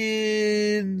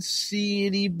fucking see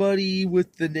anybody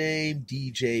with the name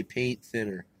DJ Paint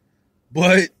Thinner.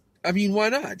 But, I mean, why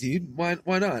not, dude? Why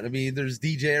not? I mean, there's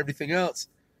DJ everything else.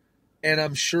 And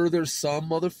I'm sure there's some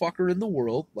motherfucker in the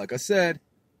world, like I said,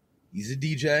 he's a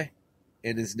DJ,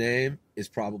 and his name is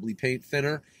probably Paint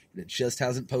Thinner, and it just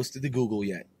hasn't posted to Google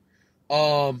yet.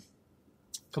 Come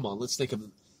on, let's think of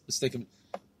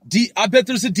I bet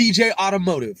there's a DJ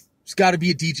Automotive. There's got to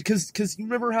be a DJ, because you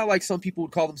remember how, like, some people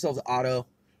would call themselves Auto,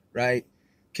 right?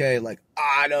 Okay, like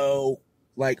Auto,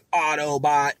 like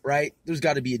Autobot, right? There's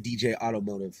got to be a DJ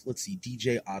Automotive. Let's see,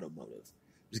 DJ Automotive.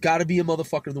 There's got to be a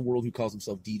motherfucker in the world who calls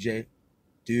himself DJ.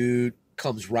 Dude,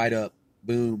 comes right up.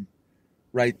 Boom.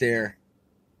 Right there.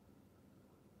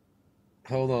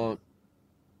 Hold on.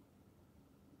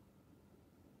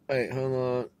 Wait, hold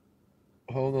on.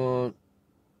 Hold on.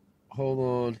 Hold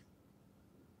on.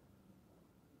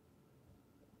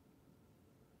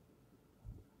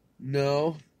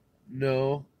 No.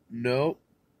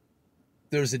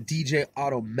 There's a DJ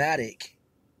Automatic,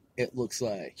 it looks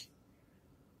like.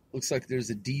 Looks like there's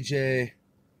a DJ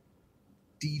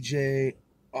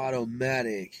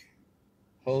Automatic.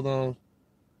 Hold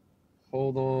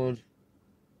on.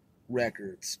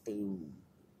 Records. Boom.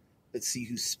 Let's see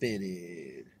who's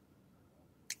spinning.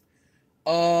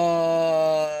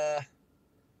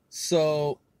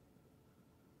 So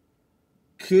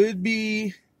could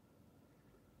be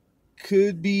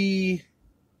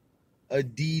a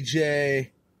DJ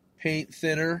Paint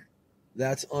Thinner.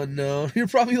 That's unknown. You're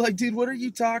probably like, dude, what are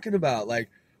you talking about? Like,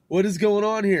 what is going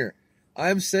on here?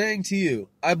 I'm saying to you,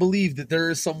 I believe that there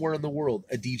is somewhere in the world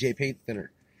a DJ Paint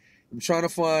Thinner. I'm trying to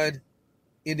find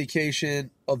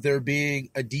indication of there being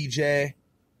a DJ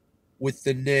with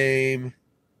the name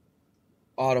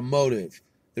Automotive.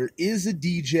 There is a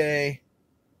DJ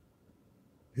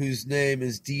whose name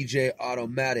is DJ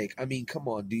Automatic. I mean, come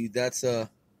on, dude. That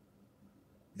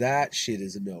shit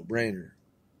is a no-brainer.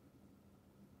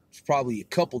 There's probably a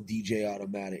couple DJ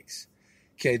Automatics.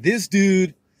 Okay, this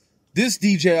DJ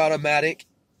Automatic,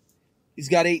 he's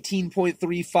got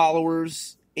 18.3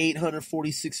 followers,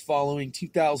 846 following,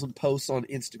 2,000 posts on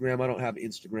Instagram. I don't have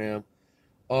Instagram.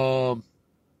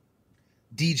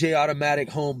 DJ Automatic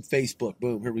Home Facebook.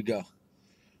 Boom, here we go.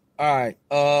 All right.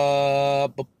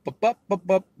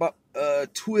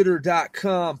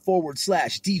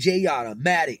 Twitter.com/DJ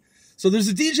Automatic. So there's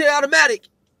a DJ Automatic.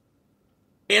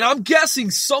 And I'm guessing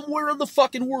somewhere in the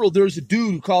fucking world there's a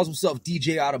dude who calls himself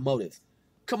DJ Automotive.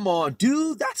 Come on,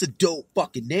 dude. That's a dope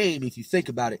fucking name if you think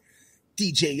about it.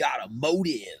 DJ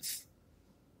Automotive.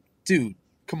 Dude,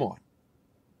 come on.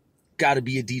 Got to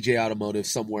be a DJ Automotive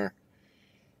somewhere.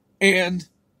 And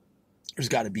there's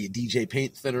got to be a DJ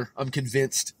Paint Thinner. I'm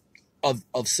convinced of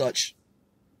such.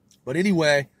 But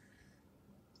anyway,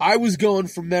 I was going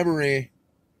from memory.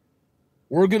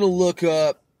 We're going to look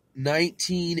up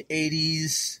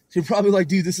 1980s. You're probably like,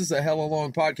 dude, this is a hella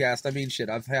long podcast. I mean,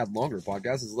 shit, I've had longer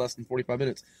podcasts. It's less than 45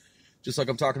 minutes. Just like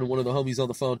I'm talking to one of the homies on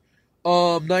the phone.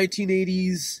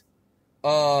 1980s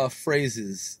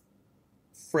phrases.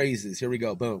 Here we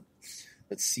go. Boom.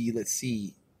 Let's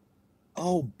see.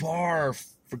 Oh,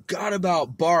 barf. Forgot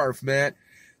about barf, man.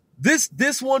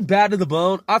 This one, Bad to the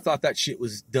Bone, I thought that shit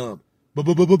was dumb. Bad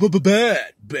to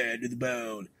the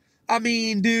bone. I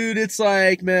mean, dude, it's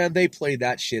like, man, they played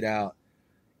that shit out.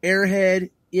 Airhead,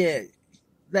 yeah,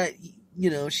 that, you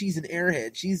know, she's an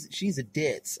airhead. She's a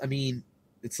ditz. I mean,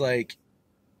 it's like,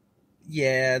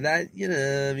 yeah, that, you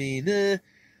know, I mean,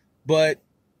 but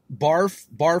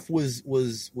barf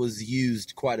was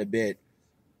used quite a bit.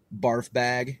 Barf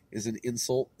bag is an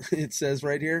insult. It says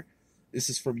right here. This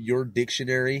is from your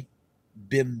dictionary.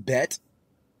 Bimbet.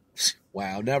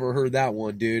 Wow, never heard that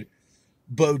one, dude.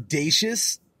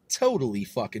 Bodacious. Totally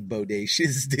fucking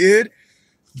bodacious, dude.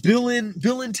 Bill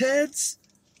and Ted's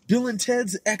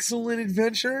Excellent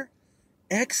Adventure.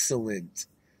 Excellent.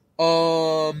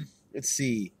 Let's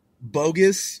see.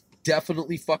 Bogus.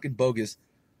 Definitely fucking bogus.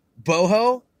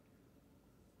 Boho.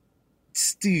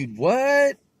 Dude,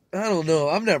 what? I don't know.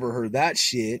 I've never heard that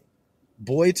shit.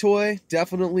 Boy toy.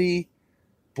 Definitely.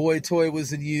 Boy toy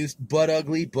was in use. Butt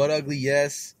ugly,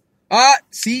 yes.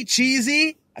 See,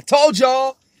 cheesy. I told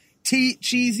y'all.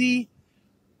 Cheesy.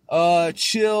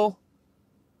 Chill.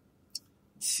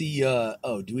 See,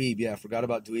 dweeb. Yeah, I forgot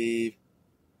about dweeb.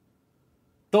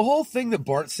 The whole thing that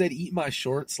Bart said, eat my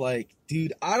shorts, like,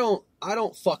 dude, I don't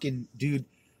fucking, dude,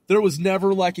 there was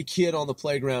never like a kid on the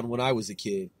playground when I was a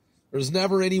kid. There was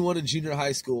never anyone in junior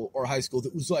high school or high school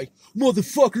that was like,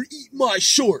 motherfucker, eat my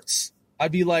shorts.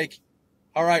 I'd be like,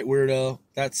 all right, weirdo,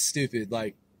 that's stupid.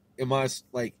 Like, I'm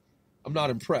not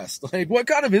impressed. Like, what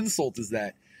kind of insult is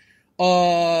that?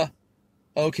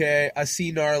 Okay, I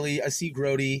see gnarly. I see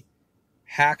grody.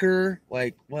 Hacker,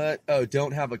 like what? Oh,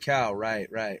 don't have a cow. Right.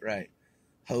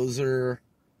 Hoser,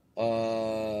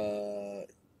 uh,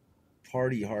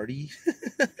 party hardy.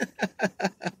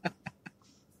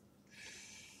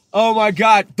 Oh my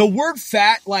god, the word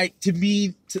fat, like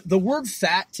the word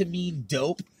fat to mean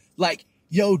dope. Like,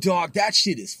 yo, dog, that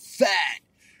shit is fat.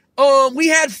 We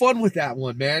had fun with that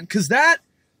one, man, because that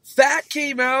fat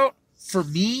came out for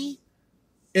me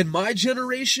in my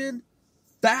generation.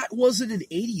 Fat wasn't an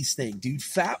 80s thing, dude.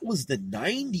 Fat was the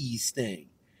 90s thing.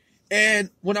 And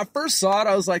when I first saw it,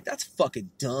 I was like, that's fucking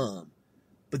dumb.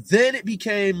 But then it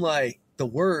became like the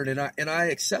word, and I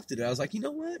accepted it. I was like, you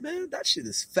know what, man? That shit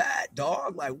is fat,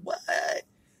 dog. Like, what?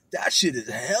 That shit is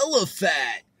hella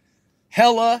fat.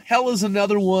 Hella's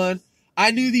another one.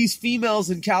 I knew these females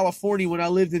in California when I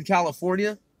lived in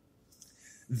California.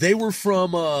 They were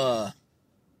from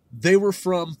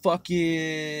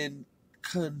fucking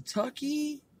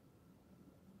Kentucky,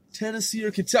 Tennessee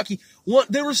or Kentucky. One,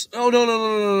 they were, oh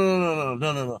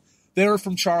no. They were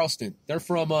from Charleston. They're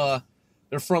from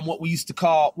what we used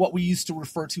to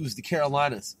refer to as the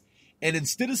Carolinas. And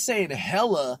instead of saying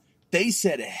hella, they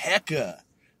said hecka.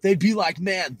 They'd be like,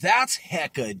 man, that's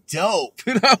hecka dope.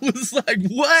 And I was like,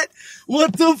 what?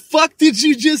 What the fuck did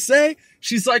you just say?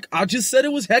 She's like, I just said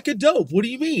it was hecka dope. What do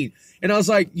you mean? And I was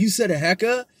like, you said a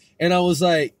hecka? And I was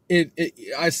like,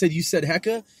 I said, you said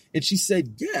hecka? And she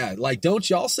said, yeah, like, don't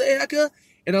y'all say hecka?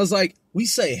 And I was like, we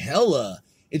say hella.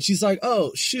 And she's like,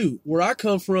 oh, shoot, where I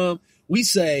come from, we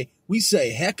say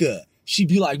hecka. She'd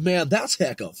be like, man, that's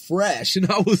Hecka Fresh.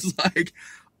 And I was like,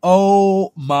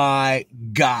 oh my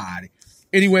God.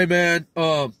 Anyway, man,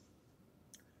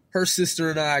 her sister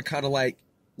and I kind of like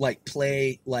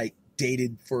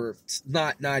dated for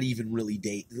not even really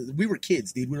date. We were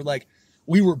kids, dude.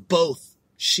 We were both,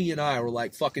 she and I were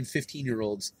like fucking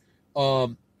 15-year-olds.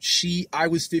 I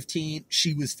was 15,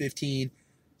 she was 15.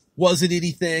 Wasn't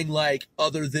anything like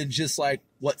other than just like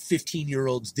what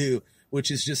 15-year-olds do,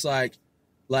 which is just like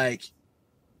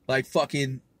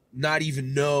fucking not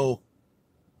even know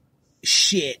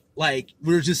shit. Like,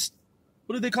 we're just,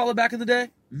 what did they call it back in the day?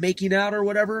 Making out or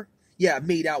whatever? Yeah,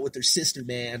 made out with their sister,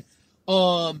 man.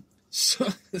 So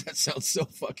that sounds so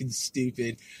fucking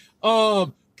stupid.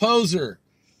 Poser.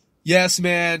 Yes,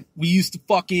 man. We used to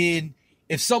fucking,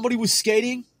 if somebody was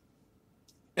skating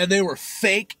and they were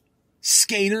fake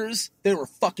skaters, they were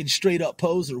fucking straight up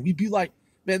poser. We'd be like,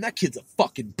 man, that kid's a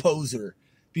fucking poser.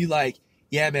 Be like,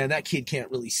 yeah, man, that kid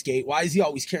can't really skate. Why is he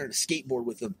always carrying a skateboard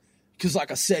with him? Because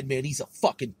like I said, man, he's a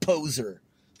fucking poser.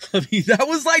 I mean, that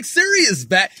was like serious.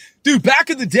 Back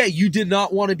in the day, you did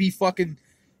not want to be fucking,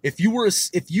 if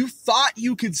you thought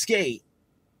you could skate,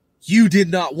 you did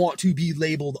not want to be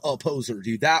labeled a poser,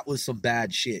 dude. That was some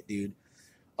bad shit, dude.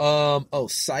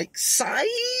 Psych.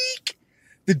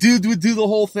 The dude would do the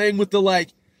whole thing with the like,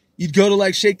 you'd go to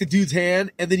like shake the dude's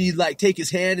hand, and then he'd like take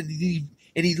his hand and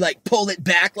he'd like pull it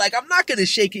back, like, I'm not gonna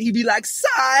shake it. He'd be like,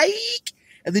 psych!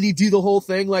 And then he'd do the whole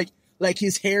thing like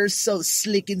his hair's so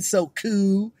slick and so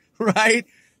cool, right?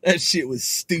 That shit was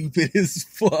stupid as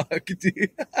fuck,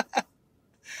 dude.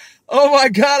 Oh my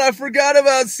God, I forgot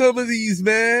about some of these,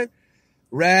 man.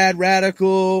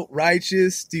 Radical,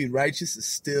 righteous. Dude, righteous is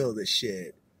still the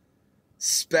shit.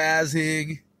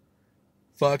 Spazzing.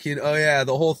 Fucking, oh yeah,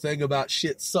 the whole thing about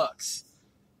shit sucks.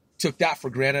 Took that for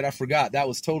granted. I forgot. That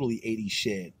was totally 80s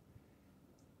shit.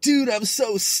 Dude, I'm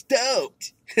so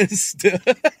stoked.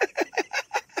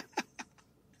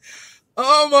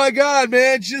 Oh my God,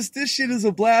 man. Just this shit is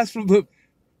a blast from the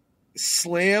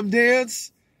slam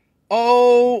dance.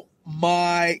 Oh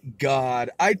my God.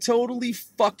 I totally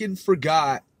fucking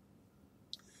forgot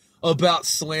about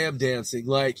slam dancing.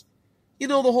 Like, you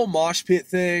know, the whole mosh pit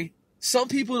thing. Some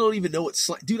people don't even know what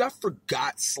dude, I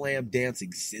forgot slam dance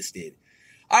existed.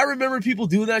 I remember people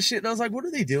doing that shit, and I was like, what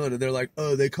are they doing? And they're like,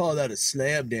 oh, they call that a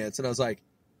slam dance. And I was like,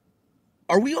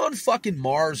 are we on fucking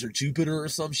Mars or Jupiter or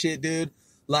some shit, dude?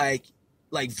 Like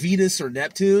Venus or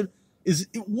Neptune?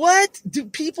 What? Do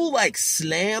people like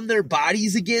slam their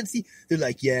bodies against you? They're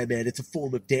like, yeah, man, it's a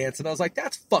form of dance. And I was like,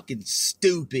 that's fucking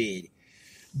stupid.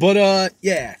 But,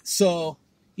 yeah, so,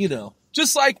 you know,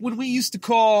 just like when we used to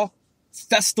call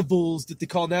festivals that they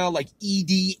call now like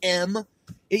EDM,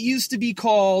 it used to be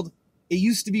called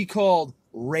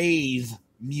rave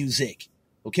music,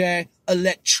 okay?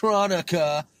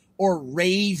 Electronica or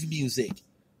rave music.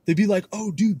 They'd be like,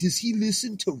 oh, dude, does he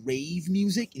listen to rave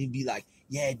music? And he'd be like,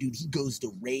 yeah, dude, he goes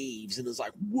to raves. And it's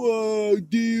like, whoa,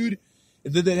 dude.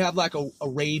 And then they'd have like a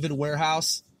rave in a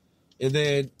warehouse. And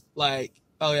then like,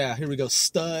 oh yeah, here we go,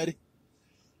 stud.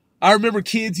 I remember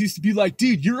kids used to be like,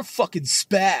 dude, you're a fucking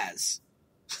spaz.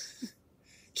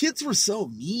 Kids were so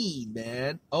mean,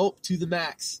 man. Oh, to the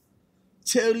max.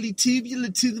 Totally tubular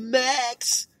to the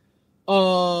max.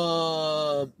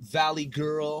 Valley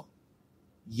Girl.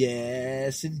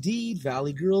 Yes, indeed.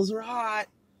 Valley Girls are hot.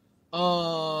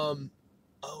 Oh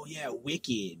yeah,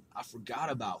 Wicked. I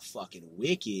forgot about fucking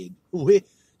Wicked.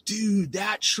 Dude,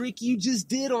 that trick you just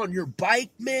did on your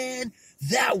bike, man,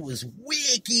 that was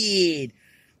wicked.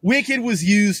 Wicked was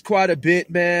used quite a bit,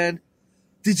 man.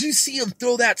 Did you see him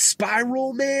throw that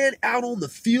spiral, man, out on the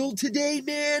field today,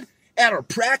 man? At our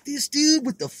practice, dude,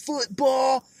 with the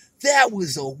football? That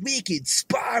was a wicked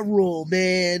spiral,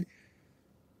 man.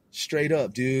 Straight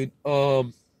up, dude.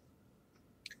 Oh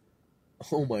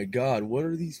my God, what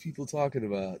are these people talking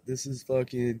about? This is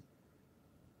fucking...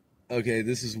 Okay,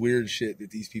 this is weird shit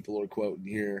that these people are quoting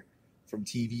here from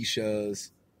TV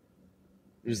shows.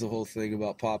 There's the whole thing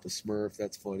about Papa Smurf.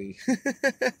 That's funny.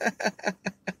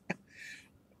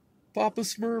 Papa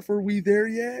Smurf, are we there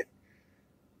yet?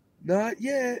 Not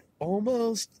yet.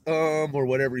 Almost. Or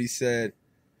whatever he said.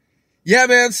 Yeah,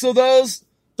 man, so those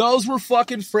were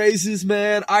fucking phrases,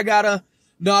 man. I gotta,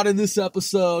 not in this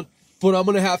episode, but I'm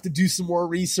gonna have to do some more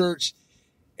research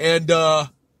and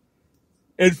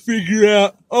figure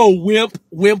out, oh, wimp.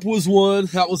 Wimp was one.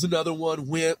 That was another one.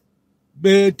 Wimp.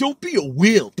 Man, don't be a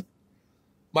wimp.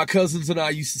 My cousins and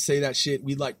I used to say that shit.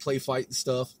 We'd like play fight and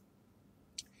stuff.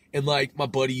 And like my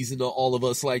buddies and all of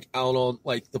us like out on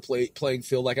like the playing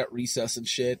field like at recess and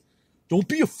shit. Don't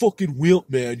be a fucking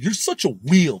wimp, man. You're such a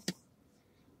wimp.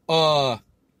 I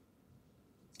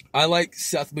like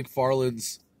Seth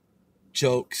MacFarlane's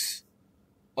jokes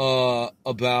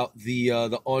about the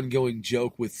ongoing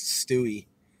joke with Stewie,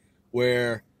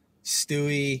 where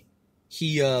Stewie,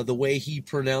 the way he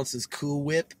pronounces cool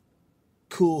whip,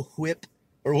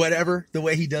 or whatever, the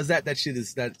way he does that shit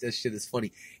is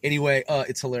funny. Anyway,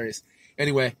 it's hilarious.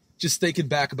 Anyway, just thinking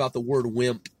back about the word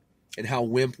wimp and how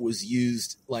wimp was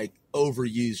used, like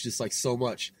overused, just like so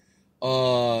much.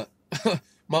 My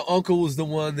uncle was the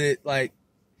one that like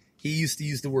he used to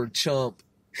use the word chump.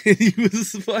 He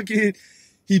was fucking.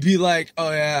 He'd be like,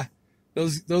 "Oh yeah,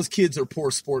 those kids are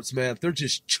poor sports, man. They're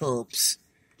just chumps."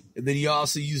 And then he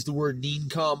also used the word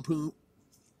neencompoop.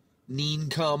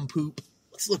 Neencompoop.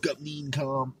 Let's look up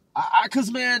neencom. Cause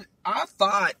man, I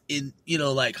thought in,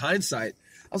 like hindsight,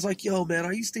 I was like, yo, man,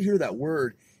 I used to hear that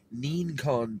word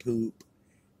neencompoop.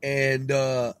 And,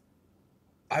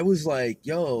 I was like,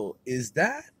 yo, is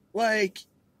that racist?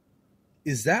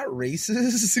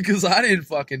 Because I didn't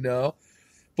fucking know.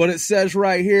 But it says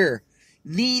right here,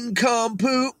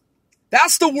 neencompoop.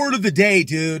 That's the word of the day,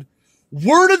 dude.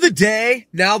 Word of the day,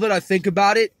 now that I think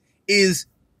about it, is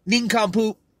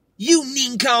nincompoop. You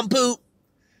nincompoop.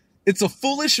 It's a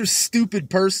foolish or stupid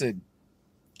person.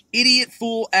 Idiot,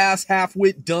 fool, ass,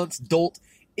 half-wit, dunce, dolt,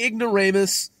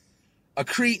 ignoramus, a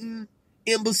cretin,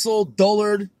 imbecile,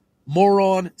 dullard,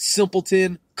 moron,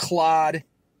 simpleton, clod.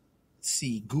 Let's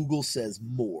see, Google says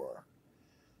more.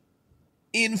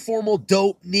 Informal,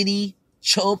 dope, ninny,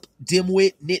 chump,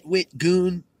 dimwit, nitwit,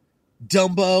 goon,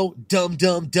 Dumbo,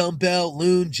 dum-dum, dumbbell,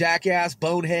 loon, jackass,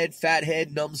 bonehead,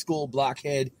 fathead, numbskull,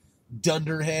 blockhead,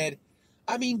 dunderhead.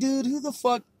 I mean, dude, who the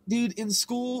fuck, dude, in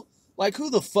school, like,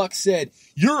 who the fuck said,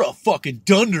 you're a fucking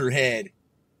dunderhead?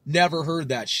 Never heard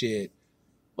that shit.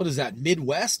 What is that,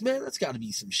 Midwest, man? That's got to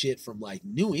be some shit from, like,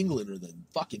 New England or the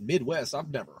fucking Midwest.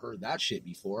 I've never heard that shit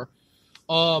before.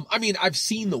 I mean, I've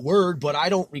seen the word, but I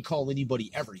don't recall anybody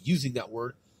ever using that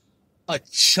word. A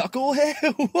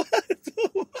chucklehead? What?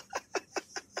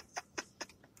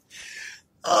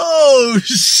 Oh,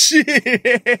 shit.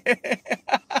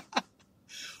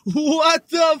 What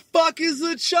the fuck is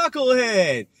a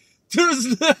chucklehead?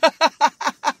 There's the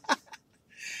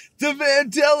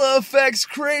Mandela effect's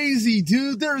crazy,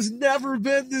 dude. There's never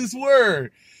been this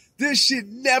word. This shit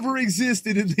never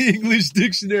existed in the English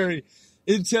dictionary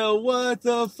until what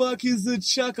the fuck is a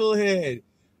chucklehead?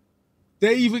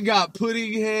 They even got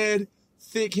pudding head,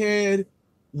 thick head,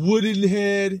 wooden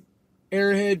head,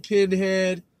 airhead,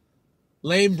 pinhead,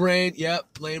 lame brain, yep,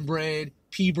 lame brain,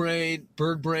 pea brain,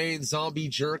 bird brain, zombie,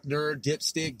 jerk, nerd,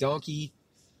 dipstick, donkey,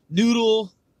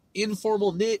 noodle,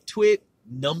 informal, nit, twit,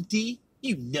 numpty,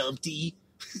 you numpty.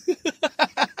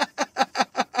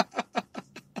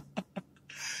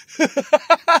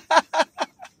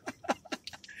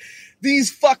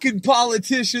 These fucking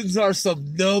politicians are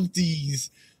some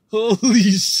numpties.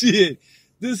 Holy shit.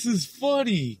 This is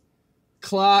funny.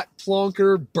 Clot,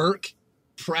 Plonker, Burke,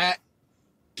 Pratt,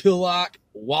 Pillock,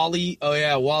 Wally. Oh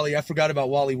yeah, Wally. I forgot about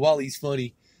Wally. Wally's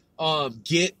funny.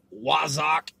 Git,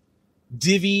 Wazok,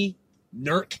 Divvy,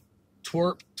 Nurk,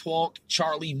 Twerp, Twonk,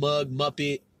 Charlie, Mug,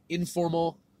 Muppet,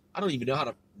 Informal. I don't even know how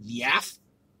to. Yaff,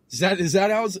 Is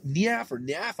that how it's Niaf or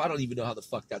Niaf? I don't even know how the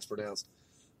fuck that's pronounced.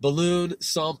 Balloon,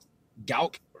 Sump,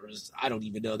 Gauk, or I don't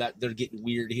even know that. They're getting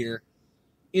weird here.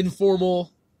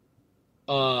 Informal,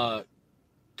 Gobdow?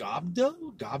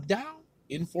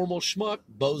 Informal Schmuck,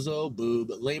 Bozo,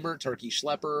 Boob, Lamer, Turkey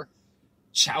Schlepper,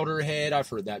 Chowderhead, I've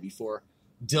heard that before.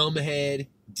 Dumbhead,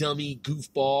 Dummy,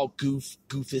 Goofball,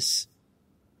 Goofus.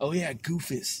 Oh yeah,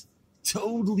 Goofus.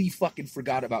 Totally fucking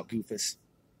forgot about Goofus.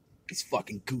 These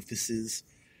fucking Goofuses.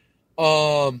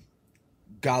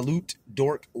 Galoot,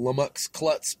 Dork, Lumux,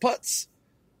 Klutz, Putz,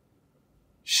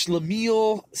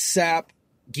 Schlemiel, Sap,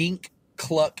 Gink,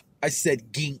 Cluck. I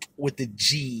said Gink with the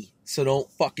G, so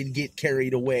don't fucking get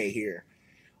carried away here.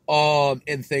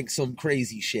 And think some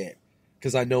crazy shit,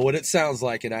 because I know what it sounds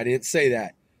like, and I didn't say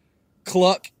that.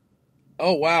 Cluck.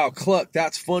 Oh, wow, Cluck.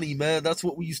 That's funny, man. That's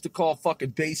what we used to call fucking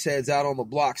bass heads out on the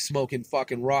block smoking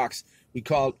fucking rocks. We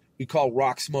call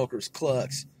rock smokers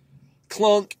Clucks.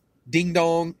 Clunk, Ding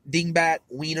Dong, Dingbat,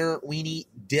 Wiener, Weenie,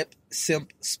 Dip,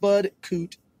 Simp, Spud,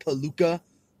 Coot, Palooka,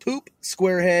 Poop,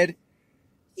 Squarehead.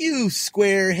 You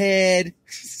squarehead.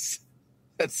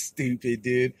 That's stupid,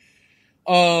 dude.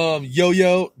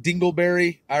 Yo-Yo,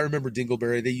 Dingleberry. I remember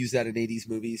Dingleberry. They used that in 80s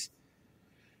movies.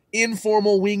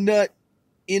 Informal Wingnut,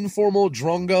 Informal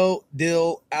Drongo,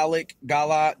 Dill, Alec,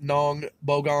 Gala, Nong,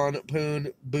 Bogon,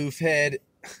 Poon, Boofhead.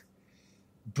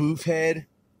 Boofhead?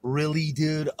 Really,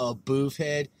 dude? A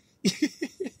boofhead?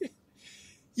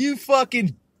 You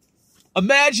fucking...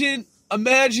 Imagine,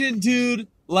 dude,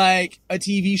 like a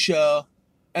TV show,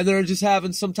 and they're just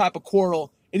having some type of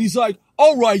quarrel, and he's like,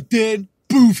 all right then,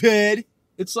 boofhead.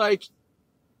 It's like,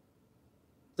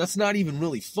 that's not even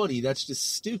really funny. That's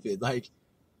just stupid. Like,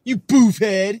 you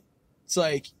boofhead. It's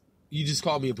like, you just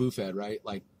called me a boofhead, right?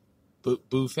 Like,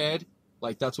 boofhead?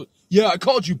 Like, that's what... Yeah, I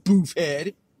called you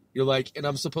boofhead. You're like, and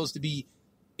I'm supposed to be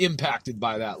impacted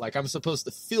by that. Like, I'm supposed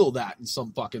to feel that in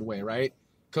some fucking way, right?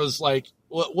 Because, like,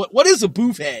 what is a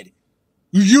boofhead?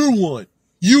 You're one.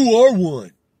 You are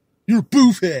one. You're a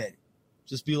boofhead.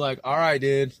 Just be like, all right,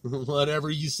 dude. Whatever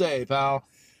you say, pal.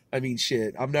 I mean,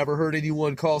 shit. I've never heard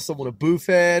anyone call someone a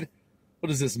boofhead.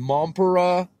 What is this,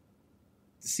 Mompera?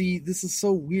 See, this is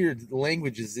so weird. The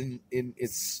language is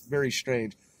it's very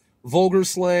strange. Vulgar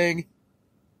slang,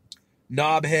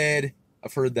 knobhead.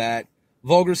 I've heard that.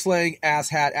 Vulgar slang,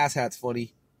 asshat. Asshat's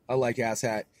funny. I like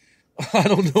asshat. I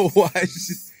don't know why. It's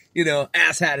just,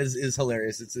 asshat is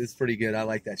hilarious. It's pretty good. I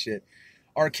like that shit.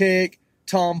 Archaic,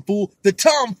 the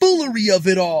tomfoolery of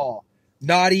it all.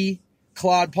 Naughty,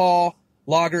 clodpaw,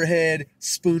 loggerhead,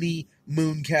 spoony,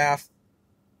 mooncalf.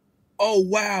 Oh,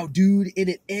 wow, dude. And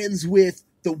it ends with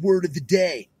the word of the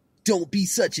day. Don't be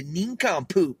such a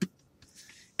nincompoop.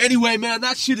 Anyway, man,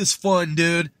 that shit is fun,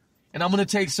 dude. And I'm going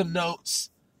to take some notes.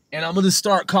 And I'm going to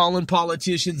start calling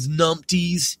politicians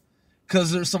numpties.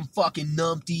 Because there's some fucking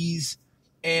numpties.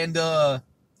 And I'm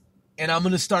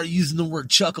going to start using the word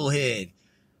chucklehead.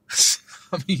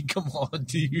 I mean, come on,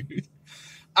 dude.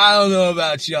 I don't know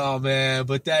about y'all, man.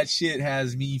 But that shit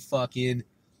has me fucking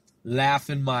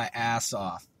laughing my ass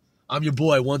off. I'm your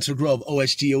boy, Once or Grove,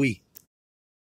 OSGOE.